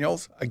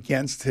McDaniels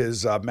against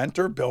his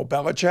mentor, Bill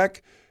Belichick.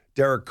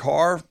 Derek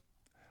Carr.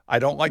 I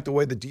don't like the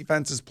way the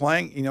defense is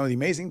playing. The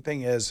amazing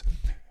thing is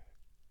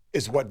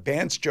is what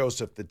Vance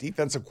Joseph, the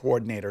defensive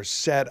coordinator,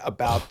 said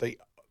about the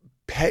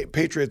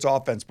Patriots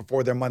offense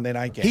before their Monday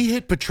night game. He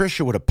hit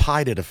Patricia with a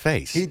pie to the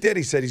face. He did.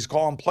 He said he's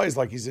calling plays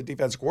like he's a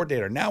defensive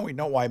coordinator. Now we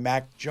know why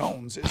Mac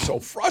Jones is so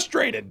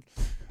frustrated.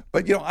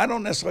 But, I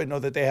don't necessarily know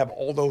that they have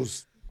all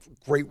those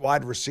great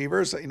wide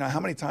receivers. How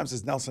many times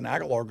is Nelson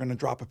Aguilar going to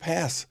drop a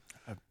pass?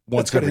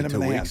 Once going to every hit him 2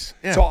 in the weeks. hands.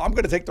 Yeah. So I'm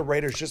going to take the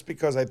Raiders just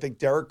because I think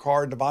Derek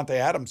Carr and Devontae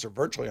Adams are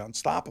virtually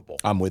unstoppable.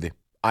 I'm with you.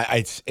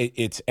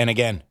 And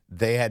again,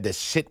 they had to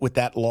sit with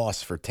that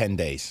loss for 10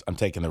 days. I'm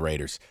taking the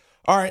Raiders.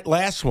 All right,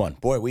 last one.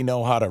 Boy, we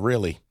know how to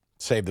really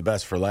save the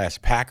best for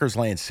last. Packers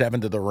laying 7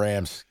 to the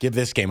Rams. Give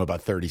this game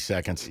about 30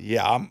 seconds.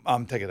 Yeah,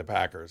 I'm taking the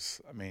Packers.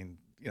 I mean,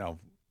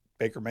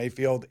 Baker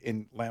Mayfield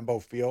in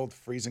Lambeau Field,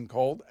 freezing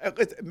cold.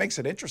 It makes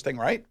it interesting,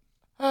 right?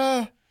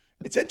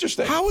 It's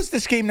interesting. How is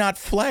this game not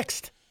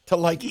flexed to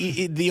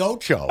the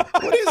Ocho?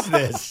 What is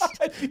this?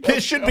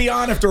 This should be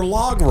on after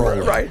log roll.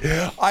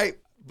 Right.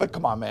 But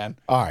come on, man.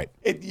 All right.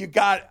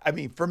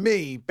 For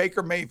me,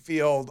 Baker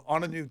Mayfield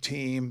on a new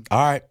team. All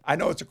right. I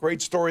know it's a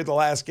great story the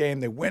last game.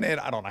 They win it.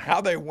 I don't know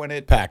how they win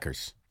it.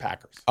 Packers.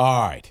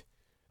 All right.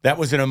 That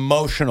was an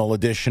emotional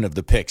edition of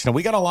the picks. Now,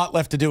 we got a lot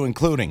left to do,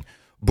 including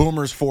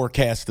Boomer's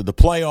forecast of the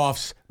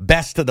playoffs,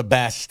 best of the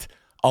best,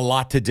 a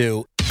lot to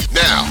do.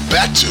 Now,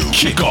 back to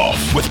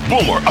Kickoff with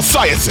Boomer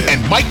Esiason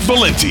and Mike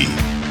Valenti.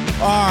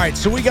 All right,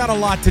 so we got a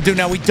lot to do.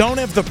 Now, we don't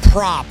have the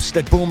props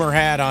that Boomer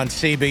had on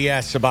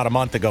CBS about a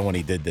month ago when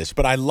he did this,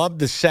 but I loved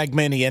the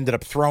segment. He ended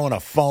up throwing a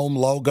foam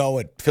logo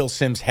at Phil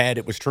Simms' head.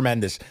 It was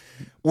tremendous.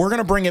 We're going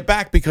to bring it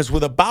back because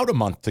with about a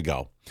month to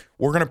go,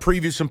 we're going to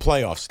preview some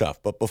playoff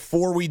stuff. But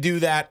before we do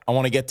that, I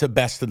want to get to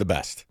best of the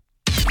best.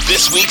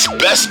 This week's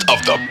best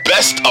of the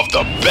best of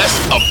the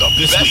best of the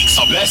best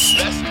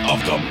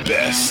of the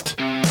best.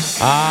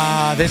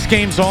 This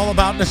game's all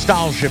about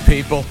nostalgia,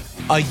 people.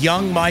 A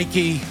young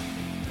Mikey,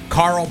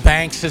 Carl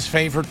Banks' his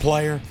favorite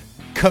player.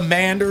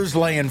 Commanders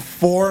laying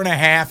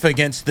 4.5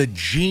 against the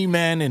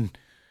G-men in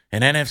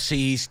an NFC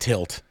East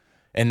tilt.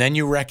 And then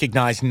you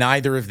recognize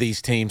neither of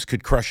these teams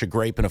could crush a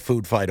grape in a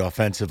food fight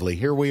offensively.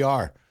 Here we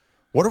are.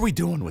 What are we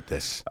doing with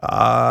this?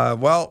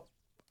 Well,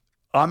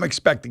 I'm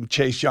expecting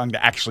Chase Young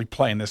to actually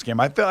play in this game.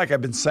 I feel like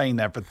I've been saying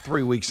that for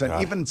 3 weeks,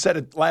 and even said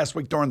it last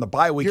week during the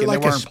bye week. You're and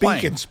like they a weren't speaking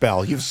playing.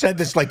 spell. You've said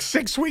this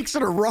 6 weeks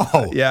in a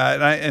row.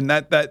 Yeah, and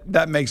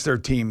that makes their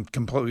team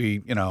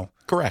completely,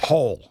 correct,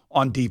 whole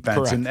on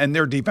defense, correct. and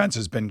their defense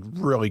has been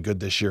really good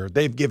this year.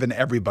 They've given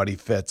everybody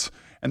fits,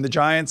 and the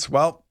Giants,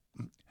 well,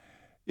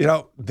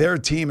 their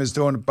team is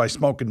doing it by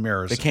smoke and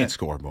mirrors. They can't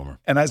score, Boomer.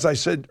 And as I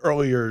said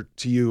earlier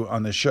to you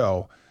on the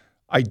show,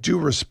 I do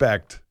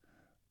respect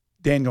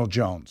Daniel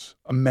Jones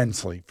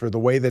immensely for the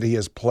way that he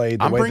has played,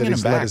 the way that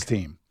he's led his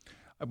team.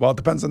 Well, it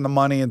depends on the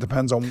money. It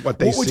depends on what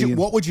they see.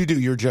 What would you do?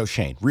 You're Joe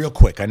Shane. Real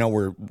quick. I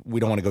know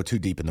we don't want to go too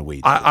deep in the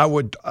weeds. I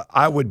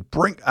would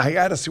bring. I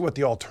got to see what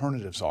the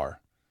alternatives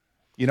are.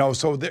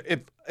 So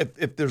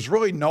if there's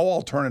really no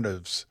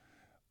alternatives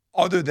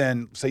other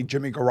than, say,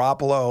 Jimmy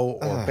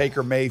Garoppolo or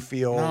Baker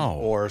Mayfield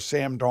or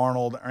Sam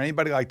Darnold or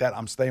anybody like that,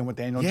 I'm staying with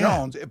Daniel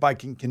Jones if I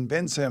can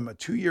convince him a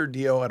 2-year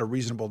deal at a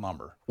reasonable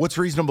number. What's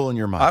reasonable in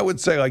your mind? I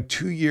would say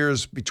 2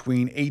 years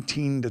between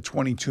 18 to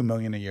 22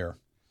 million a year.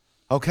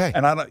 Okay.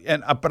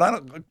 But I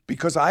don't,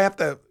 because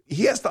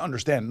he has to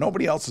understand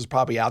nobody else is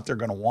probably out there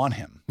going to want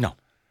him. No.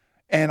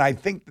 And I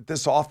think that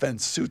this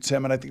offense suits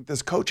him, and I think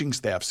this coaching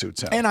staff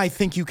suits him. And I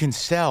think you can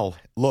sell.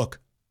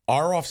 Look,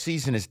 our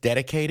offseason is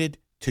dedicated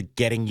to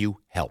getting you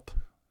help.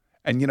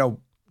 And,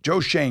 Joe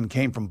Shane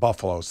came from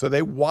Buffalo, so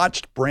they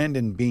watched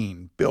Brandon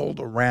Beane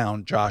build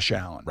around Josh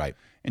Allen. Right.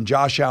 And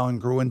Josh Allen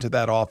grew into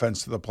that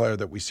offense to the player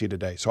that we see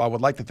today. So I would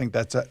like to think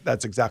that's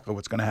exactly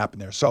what's going to happen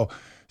there. So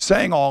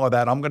saying all of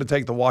that, I'm going to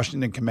take the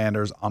Washington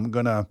Commanders. I'm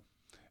going to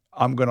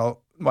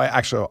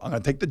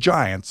take the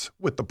Giants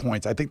with the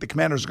points. I think the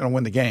Commanders are going to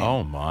win the game.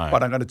 Oh, my.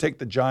 But I'm going to take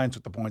the Giants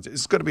with the points.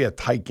 It's going to be a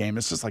tight game.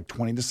 It's just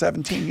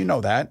 20-17. You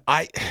know that.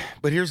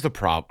 But here's the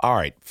problem. All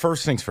right,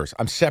 first things first.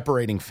 I'm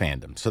separating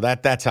fandom. So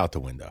that's out the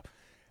window.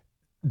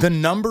 The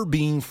number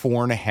being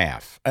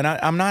 4.5, and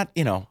I'm not,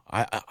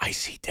 I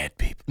see dead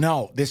people.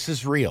 No, this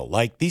is real.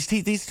 These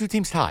two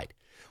teams tied.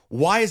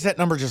 Why is that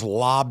number just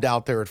lobbed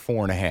out there at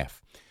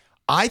 4.5?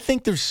 I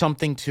think there's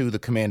something to the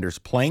Commanders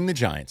playing the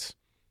Giants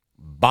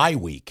bye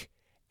week,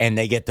 and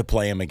they get to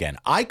play them again.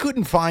 I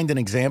couldn't find an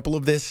example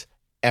of this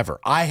ever.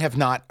 I have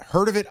not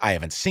heard of it. I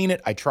haven't seen it.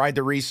 I tried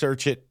to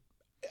research it.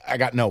 I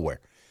got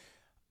nowhere.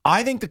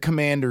 I think the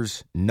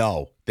Commanders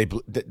know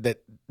that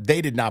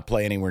they did not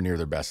play anywhere near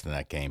their best in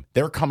that game.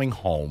 They're coming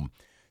home.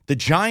 The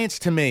Giants,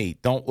 to me,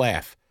 don't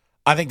laugh.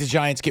 I think the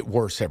Giants get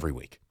worse every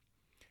week.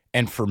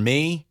 And for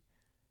me,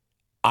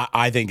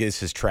 I think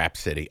this is Trap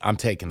City. I'm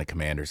taking the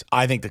Commanders.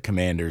 I think the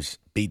Commanders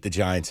beat the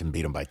Giants and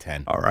beat them by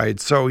 10. All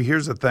right. So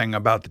here's the thing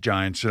about the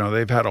Giants.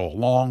 They've had a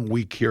long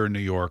week here in New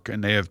York,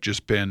 and they have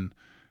just been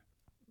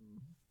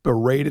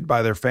berated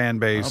by their fan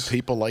base. Well,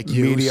 people like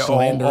you, media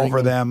all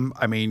over them.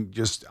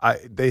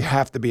 They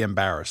have to be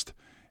embarrassed.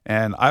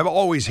 And I've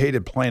always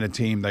hated playing a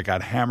team that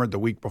got hammered the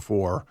week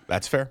before.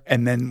 That's fair.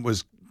 And then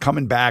was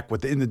coming back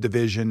within the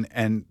division,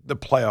 and the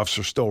playoffs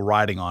are still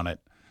riding on it.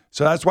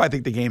 So that's why I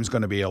think the game's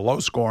going to be a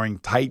low-scoring,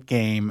 tight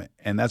game,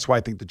 and that's why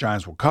I think the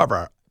Giants will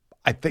cover.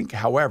 I think,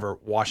 however,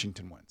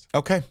 Washington wins.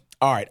 Okay.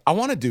 All right. I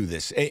want to do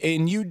this.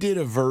 And you did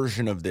a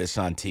version of this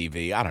on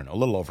TV, I don't know, a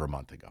little over a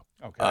month ago.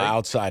 Okay.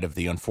 Outside of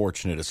the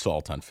unfortunate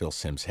assault on Phil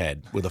Simms'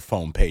 head with a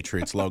foam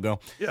Patriots logo.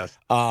 Yes.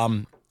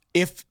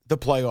 If the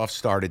playoffs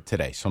started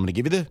today, so I'm going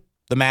to give you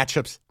the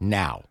matchups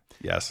now.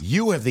 Yes.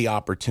 You have the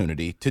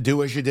opportunity to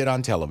do as you did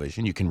on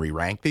television. You can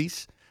re-rank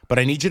these, but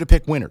I need you to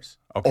pick winners.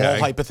 Okay. All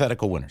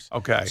hypothetical winners.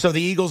 Okay. So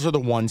the Eagles are the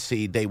 1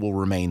 seed. They will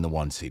remain the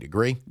 1 seed.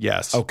 Agree?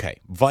 Yes. Okay.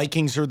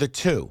 Vikings are the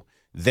 2.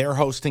 They're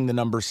hosting the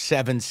number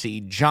 7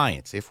 seed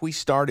Giants. If we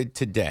started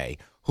today,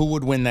 who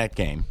would win that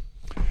game?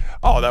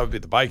 Oh, that would be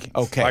the Vikings.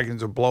 Okay.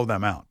 Vikings would blow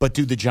them out. But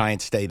do the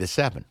Giants stay the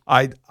 7?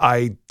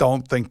 I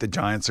don't think the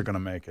Giants are going to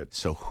make it.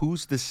 So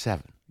who's the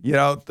 7? You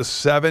know, the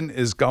 7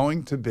 is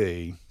going to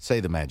be. Say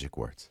the magic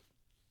words.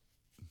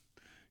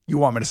 You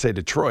want me to say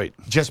Detroit?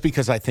 Just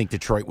because I think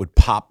Detroit would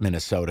pop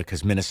Minnesota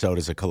because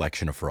Minnesota's a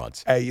collection of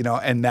frauds.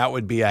 And that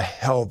would be a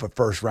hell of a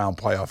first-round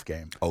playoff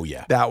game. Oh,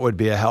 yeah. That would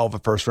be a hell of a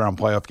first-round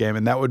playoff game,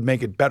 and that would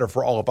make it better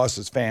for all of us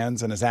as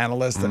fans and as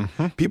analysts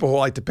and people who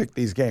like to pick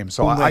these games.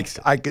 So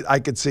I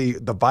could see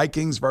the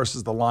Vikings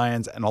versus the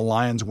Lions and the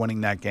Lions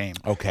winning that game.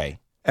 Okay.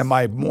 And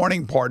my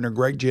morning partner,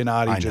 Greg I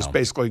Giannotti, just know.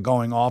 basically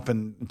going off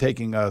and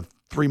taking a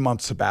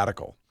 3-month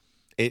sabbatical.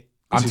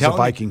 I'm He's a telling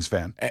Vikings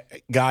fan.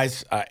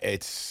 Guys,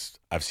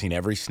 I've seen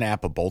every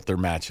snap of both their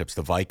matchups.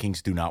 The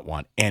Vikings do not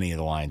want any of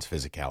the Lions'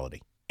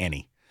 physicality.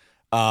 Any.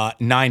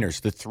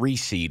 Niners, the 3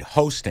 seed,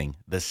 hosting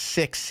the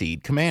 6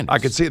 seed Commanders. I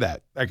could see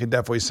that. I could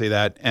definitely see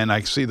that. And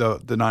I see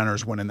the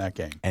Niners winning that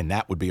game. And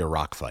that would be a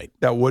rock fight.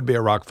 That would be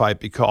a rock fight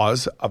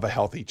because of a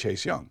healthy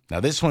Chase Young. Now,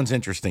 this one's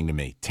interesting to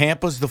me.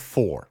 Tampa's the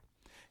 4.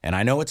 And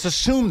I know it's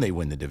assumed they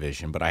win the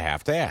division, but I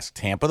have to ask.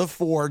 Tampa the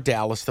 4,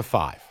 Dallas the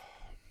 5.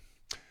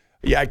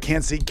 Yeah, I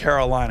can't see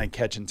Carolina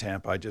catching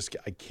Tampa. I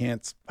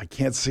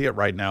can't see it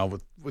right now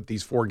with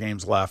these 4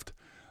 games left.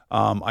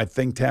 I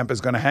think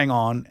Tampa's going to hang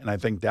on, and I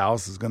think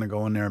Dallas is going to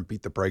go in there and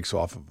beat the brakes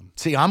off of them.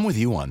 See, I'm with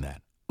you on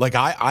that. Like,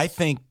 I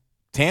think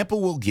Tampa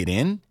will get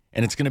in,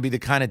 and it's going to be the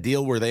kind of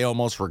deal where they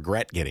almost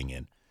regret getting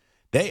in.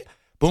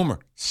 Boomer,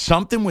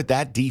 something with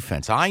that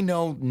defense. I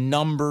know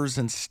numbers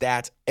and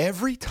stats.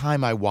 Every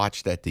time I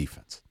watch that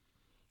defense,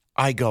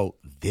 I go,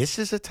 this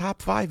is a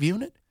top 5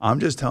 unit? I'm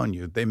just telling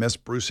you, they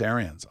missed Bruce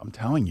Arians. I'm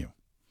telling you.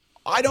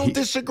 I don't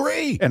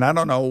disagree. And I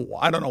don't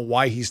know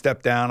why he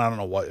stepped down. I don't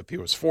know if he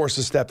was forced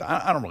to step down.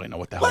 I don't really know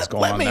what the hell's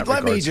going on in that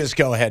Let me regards. just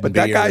go ahead and But be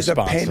that guy's a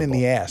irresponsible. pain in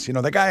the ass. You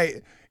know, that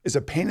guy is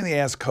a pain in the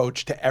ass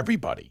coach to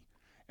everybody.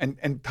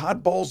 And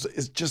Todd Bowles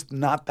is just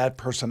not that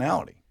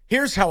personality.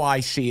 Here's how I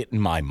see it in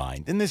my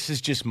mind, and this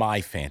is just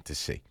my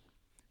fantasy.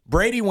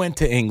 Brady went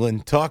to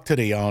England, talked to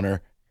the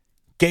owner,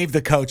 gave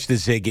the coach the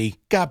ziggy,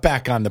 got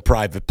back on the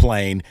private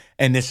plane,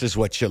 and this is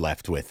what you're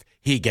left with.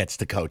 He gets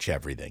to coach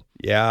everything.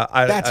 Yeah.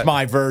 That's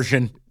my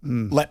version.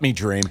 Let me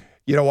dream.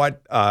 You know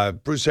what?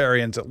 Bruce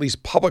Arians, at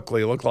least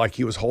publicly, looked like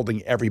he was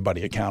holding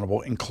everybody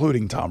accountable,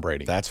 including Tom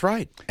Brady. That's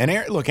right. And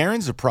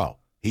Aaron's a pro.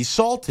 He's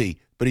salty,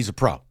 but he's a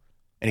pro,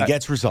 and he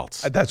gets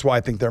results. That's why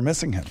I think they're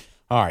missing him.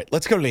 All right,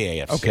 let's go to the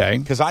AFC. Okay.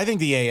 Because I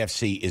think the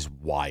AFC is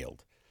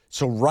wild.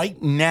 So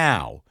right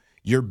now,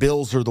 your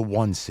Bills are the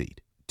 1 seed.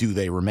 Do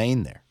they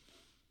remain there?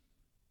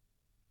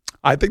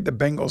 I think the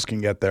Bengals can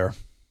get there.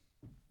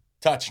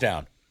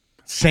 Touchdown.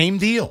 Same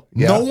deal.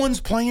 Yeah. No one's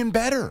playing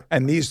better.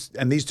 And these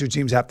 2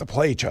 teams have to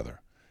play each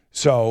other.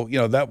 So,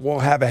 that we'll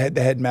have a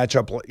head-to-head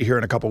matchup here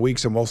in a couple of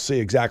weeks, and we'll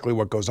see exactly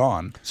what goes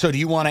on. So do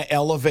you want to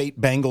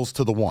elevate Bengals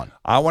to the 1?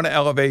 I want to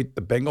elevate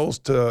the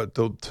Bengals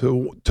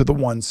to the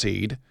 1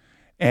 seed,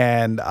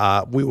 and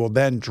we will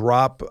then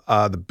drop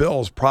the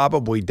Bills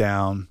probably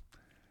down.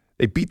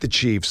 They beat the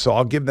Chiefs, so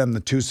I'll give them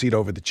the 2 seed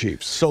over the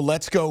Chiefs. So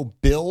let's go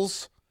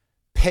Bills,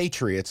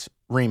 Patriots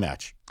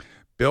rematch.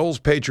 Bills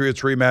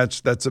Patriots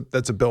rematch.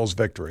 That's a Bills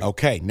victory.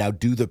 Okay, now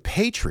do the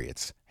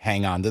Patriots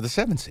hang on to the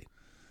 7 seed?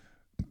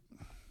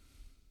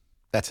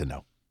 That's a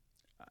no.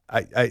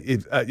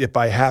 If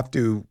I have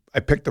to, I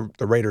picked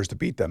the Raiders to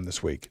beat them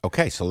this week.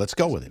 Okay, so let's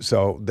go with it.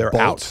 So they're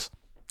Bolts.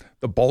 out.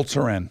 The Bolts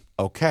are in.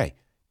 Okay.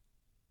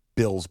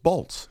 Bills,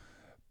 Bolts.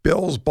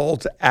 Bills,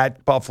 Bolts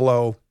at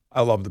Buffalo.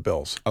 I love the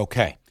Bills.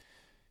 Okay.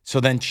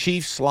 So then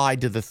Chiefs slide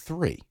to the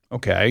 3.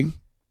 Okay.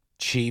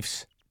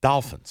 Chiefs,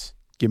 Dolphins.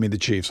 Give me the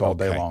Chiefs all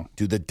day Okay. long.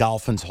 Do the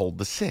Dolphins hold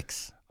the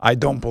 6? I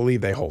don't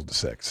believe they hold the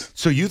 6.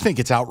 So you think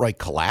it's outright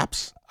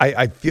collapse?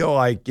 I feel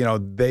like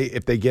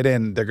if they get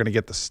in, they're going to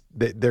get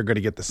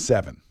the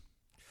 7.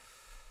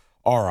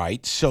 All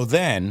right. So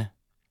then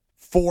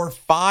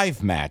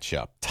 4-5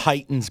 matchup,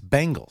 Titans,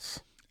 Bengals.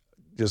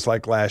 Just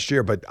like last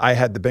year, but I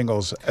had the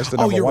Bengals as the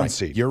number 1 right.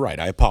 seed. You're right.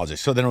 I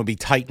apologize. So then it would be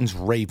Titans,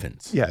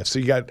 Ravens. Yeah, so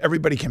you got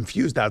everybody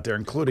confused out there,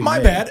 including My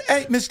me. bad.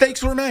 Hey,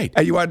 mistakes were made.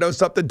 Hey, you want to know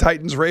something?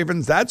 Titans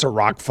Ravens, that's a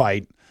rock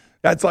fight.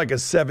 That's like a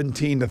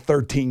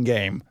 17-13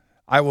 game.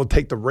 I will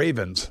take the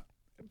Ravens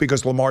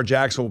because Lamar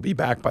Jackson will be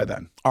back by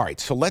then. All right,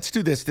 so let's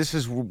do this. This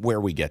is where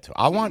we get to.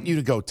 I want you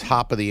to go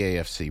top of the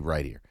AFC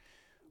right here.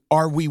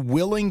 Are we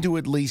willing to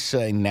at least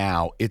say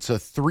now it's a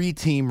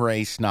 3-team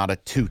race, not a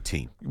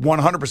 2-team?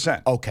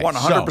 100%. Okay.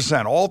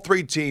 100%. All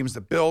 3 teams,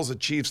 the Bills, the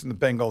Chiefs, and the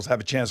Bengals,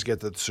 have a chance to get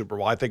to the Super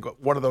Bowl. I think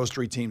one of those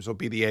 3 teams will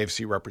be the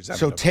AFC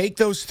representative. So take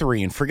those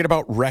 3 and forget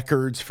about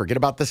records, forget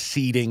about the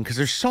seeding, because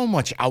there's so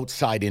much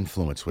outside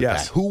influence with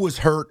that. Who was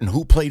hurt and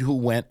who played who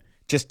went.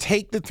 Just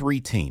take the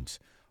 3 teams.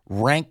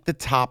 Rank the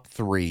top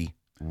 3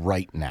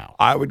 right now.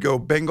 I would go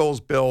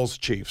Bengals, Bills,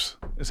 Chiefs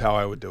is how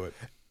I would do it.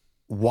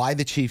 Why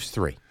the Chiefs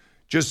 3?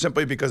 Just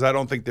simply because I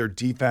don't think their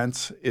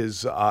defense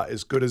is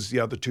as good as the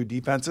other 2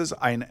 defenses.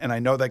 And I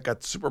know that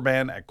got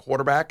Superman at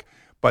quarterback,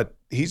 but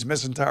he's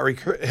missing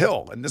Tyreek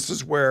Hill. And this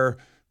is where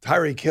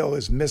Tyreek Hill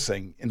is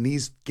missing in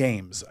these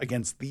games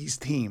against these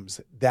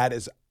teams. That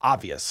is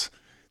obvious,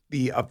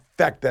 the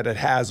effect that it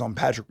has on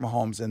Patrick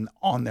Mahomes and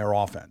on their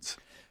offense.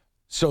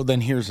 So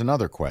then here's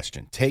another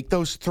question. Take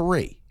those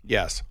 3.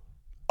 Yes.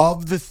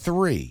 Of the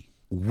 3,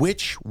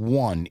 which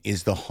one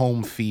is the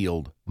home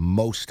field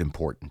most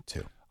important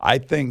to? I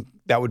think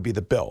that would be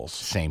the Bills.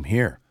 Same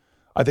here.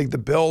 I think the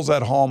Bills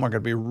at home are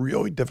going to be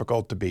really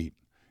difficult to beat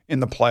in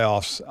the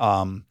playoffs.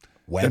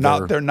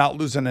 They're not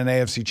losing an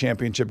AFC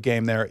championship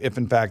game there if,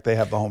 in fact, they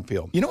have the home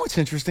field. You know what's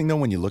interesting, though,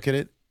 when you look at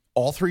it?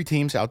 All 3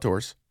 teams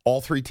outdoors,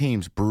 all 3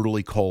 teams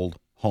brutally cold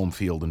home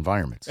field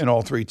environments. And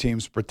all 3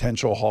 teams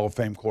potential Hall of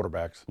Fame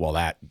quarterbacks. Well,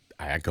 that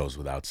goes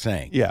without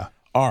saying. Yeah.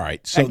 All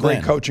right. So and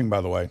great coaching,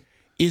 by the way.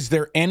 Is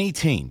there any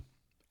team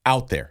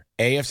out there?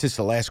 AFC is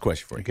the last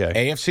question for you.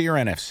 Okay. AFC or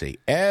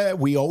NFC?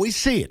 We always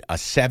see it. A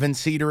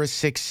 7-seed or a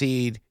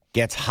 6-seed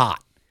gets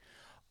hot.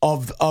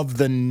 Of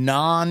the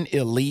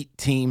non-elite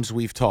teams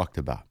we've talked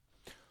about,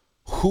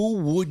 who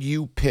would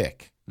you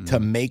pick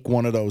to make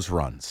one of those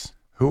runs?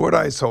 Who would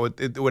I? So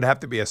it would have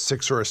to be a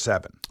 6 or a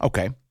 7.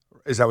 Okay.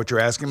 Is that what you're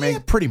asking me? Yeah,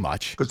 pretty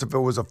much. Because if it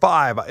was a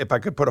 5, if I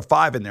could put a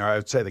 5 in there, I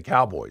would say the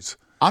Cowboys.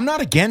 I'm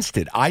not against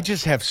it. I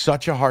just have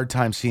such a hard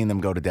time seeing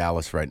them go to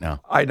Dallas right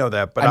now. I know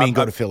that, but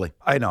go to Philly.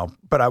 I know,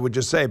 but I would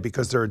just say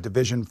because they're a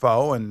division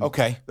foe, and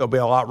there'll be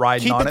a lot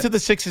riding on it. Keep it to the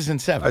 6s and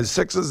 7s.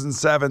 6s and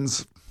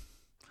 7s.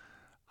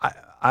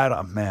 I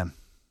don't, man.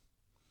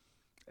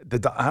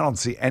 I don't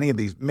see any of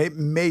these.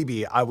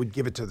 Maybe I would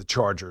give it to the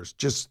Chargers,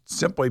 just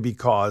simply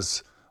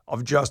because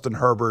of Justin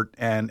Herbert,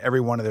 and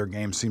every one of their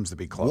games seems to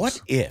be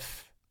close.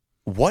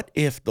 What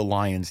if the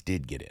Lions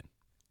did get in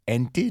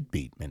and did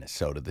beat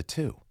Minnesota, the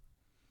 2?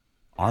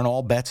 Aren't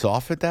all bets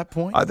off at that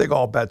point? I think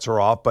all bets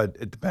are off, but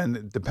it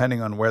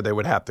depending on where they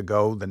would have to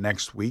go the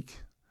next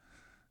week.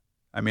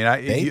 I mean,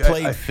 they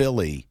played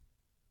Philly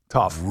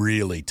tough,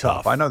 really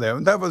tough. I know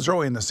that was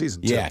early in the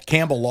season too. Yeah,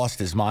 Campbell lost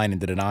his mind and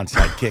did an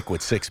onside kick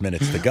with 6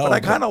 minutes to go. But I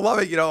kind of love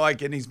it,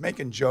 and he's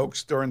making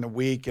jokes during the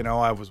week.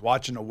 I was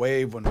watching a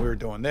wave when we were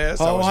doing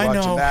this. I was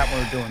watching that when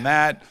we were doing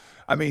that.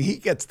 I mean, he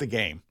gets the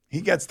game.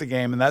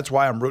 And that's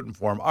why I'm rooting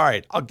for him. All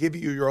right, I'll give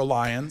you your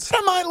Lions.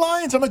 I'm my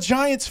Lions. I'm a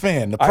Giants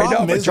fan. The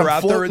problem is you're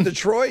out there in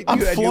Detroit.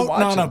 I'm floating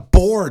on a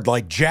board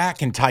like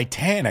Jack in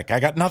Titanic. I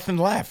got nothing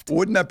left.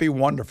 Wouldn't that be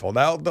wonderful?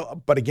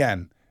 But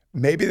again,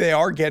 maybe they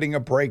are getting a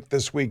break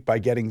this week by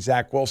getting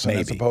Zach Wilson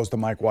as opposed to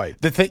Mike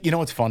White. The thing,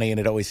 what's funny, and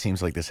it always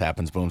seems like this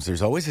happens, Booms,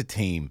 there's always a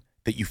team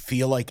that you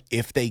feel like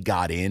if they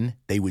got in,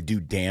 they would do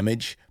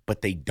damage,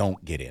 but they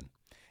don't get in.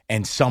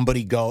 And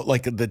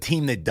the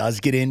team that does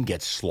get in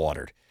gets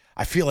slaughtered.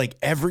 I feel like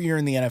every year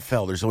in the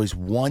NFL, there's always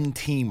one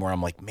team where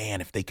I'm like,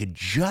 man, if they could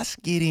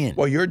just get in.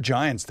 Well, your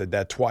Giants did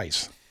that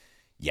twice.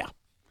 Yeah.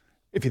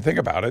 If you think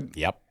about it.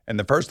 Yep. And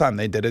the first time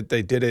they did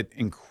it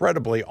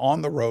incredibly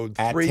on the road,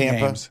 at 3 Tampa,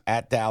 games.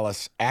 At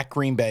Dallas, at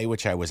Green Bay,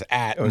 which I was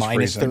at,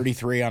 minus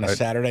 33 on a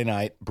Saturday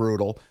night.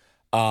 Brutal.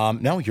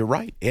 No, you're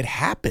right. It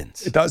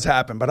happens. It does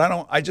happen. But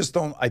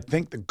I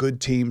think the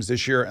good teams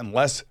this year,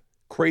 unless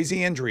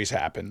crazy injuries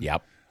happen.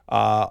 Yep.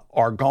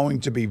 Are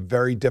going to be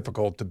very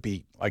difficult to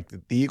beat. Like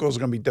the Eagles are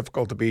going to be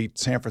difficult to beat.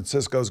 San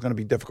Francisco is going to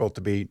be difficult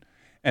to beat.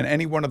 And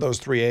any one of those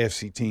 3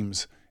 AFC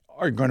teams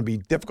are going to be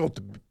difficult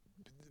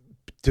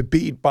to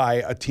beat by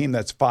a team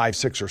that's 5,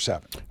 6, or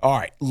 7. All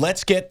right,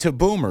 let's get to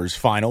Boomer's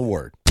final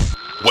word.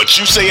 What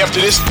you say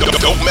after this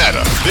don't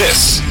matter.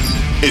 This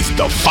is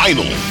the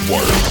final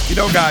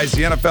word. Guys,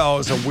 the NFL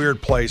is a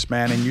weird place,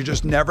 man, and you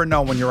just never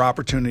know when your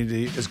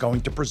opportunity is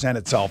going to present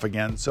itself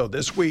again. So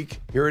this week,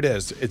 here it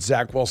is. It's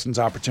Zach Wilson's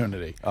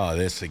opportunity. Oh,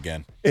 this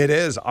again. It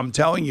is. I'm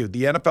telling you,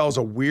 the NFL is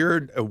a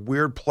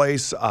weird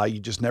place. You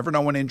just never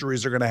know when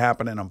injuries are going to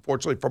happen. And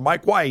unfortunately for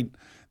Mike White,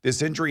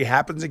 this injury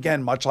happens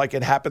again, much like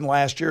it happened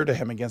last year to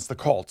him against the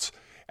Colts.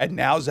 And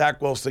now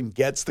Zach Wilson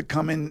gets to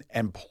come in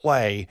and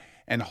play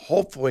and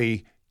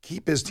hopefully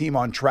keep his team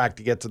on track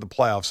to get to the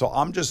playoffs. So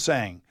I'm just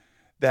saying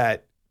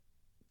that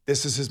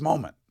this is his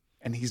moment,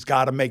 and he's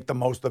got to make the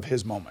most of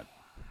his moment.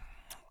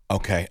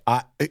 Okay.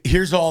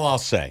 Here's all I'll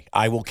say.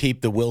 I will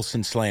keep the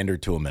Wilson slander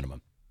to a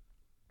minimum.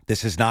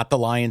 This is not the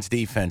Lions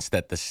defense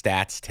that the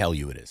stats tell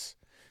you it is.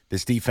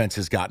 This defense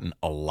has gotten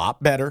a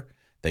lot better.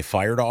 They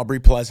fired Aubrey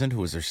Pleasant,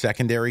 who was their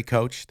secondary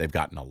coach. They've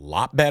gotten a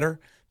lot better.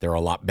 They're a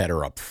lot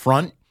better up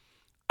front.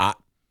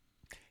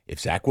 If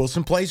Zach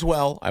Wilson plays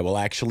well, I will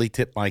actually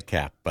tip my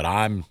cap. But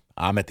I'm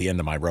I'm at the end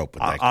of my rope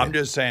with that kid. I'm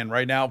just saying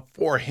right now,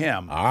 for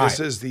him, this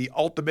is the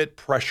ultimate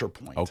pressure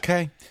point.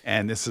 Okay.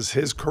 And this is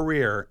his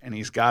career, and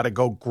he's got to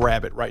go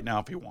grab it right now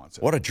if he wants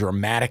it. What a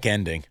dramatic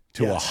ending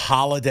to a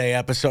holiday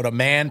episode. A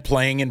man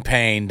playing in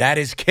pain. That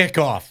is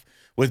Kickoff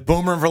with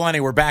Boomer and Valenti.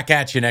 We're back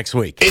at you next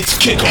week. It's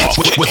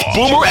Kickoff with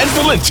Boomer and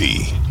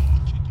Valenti.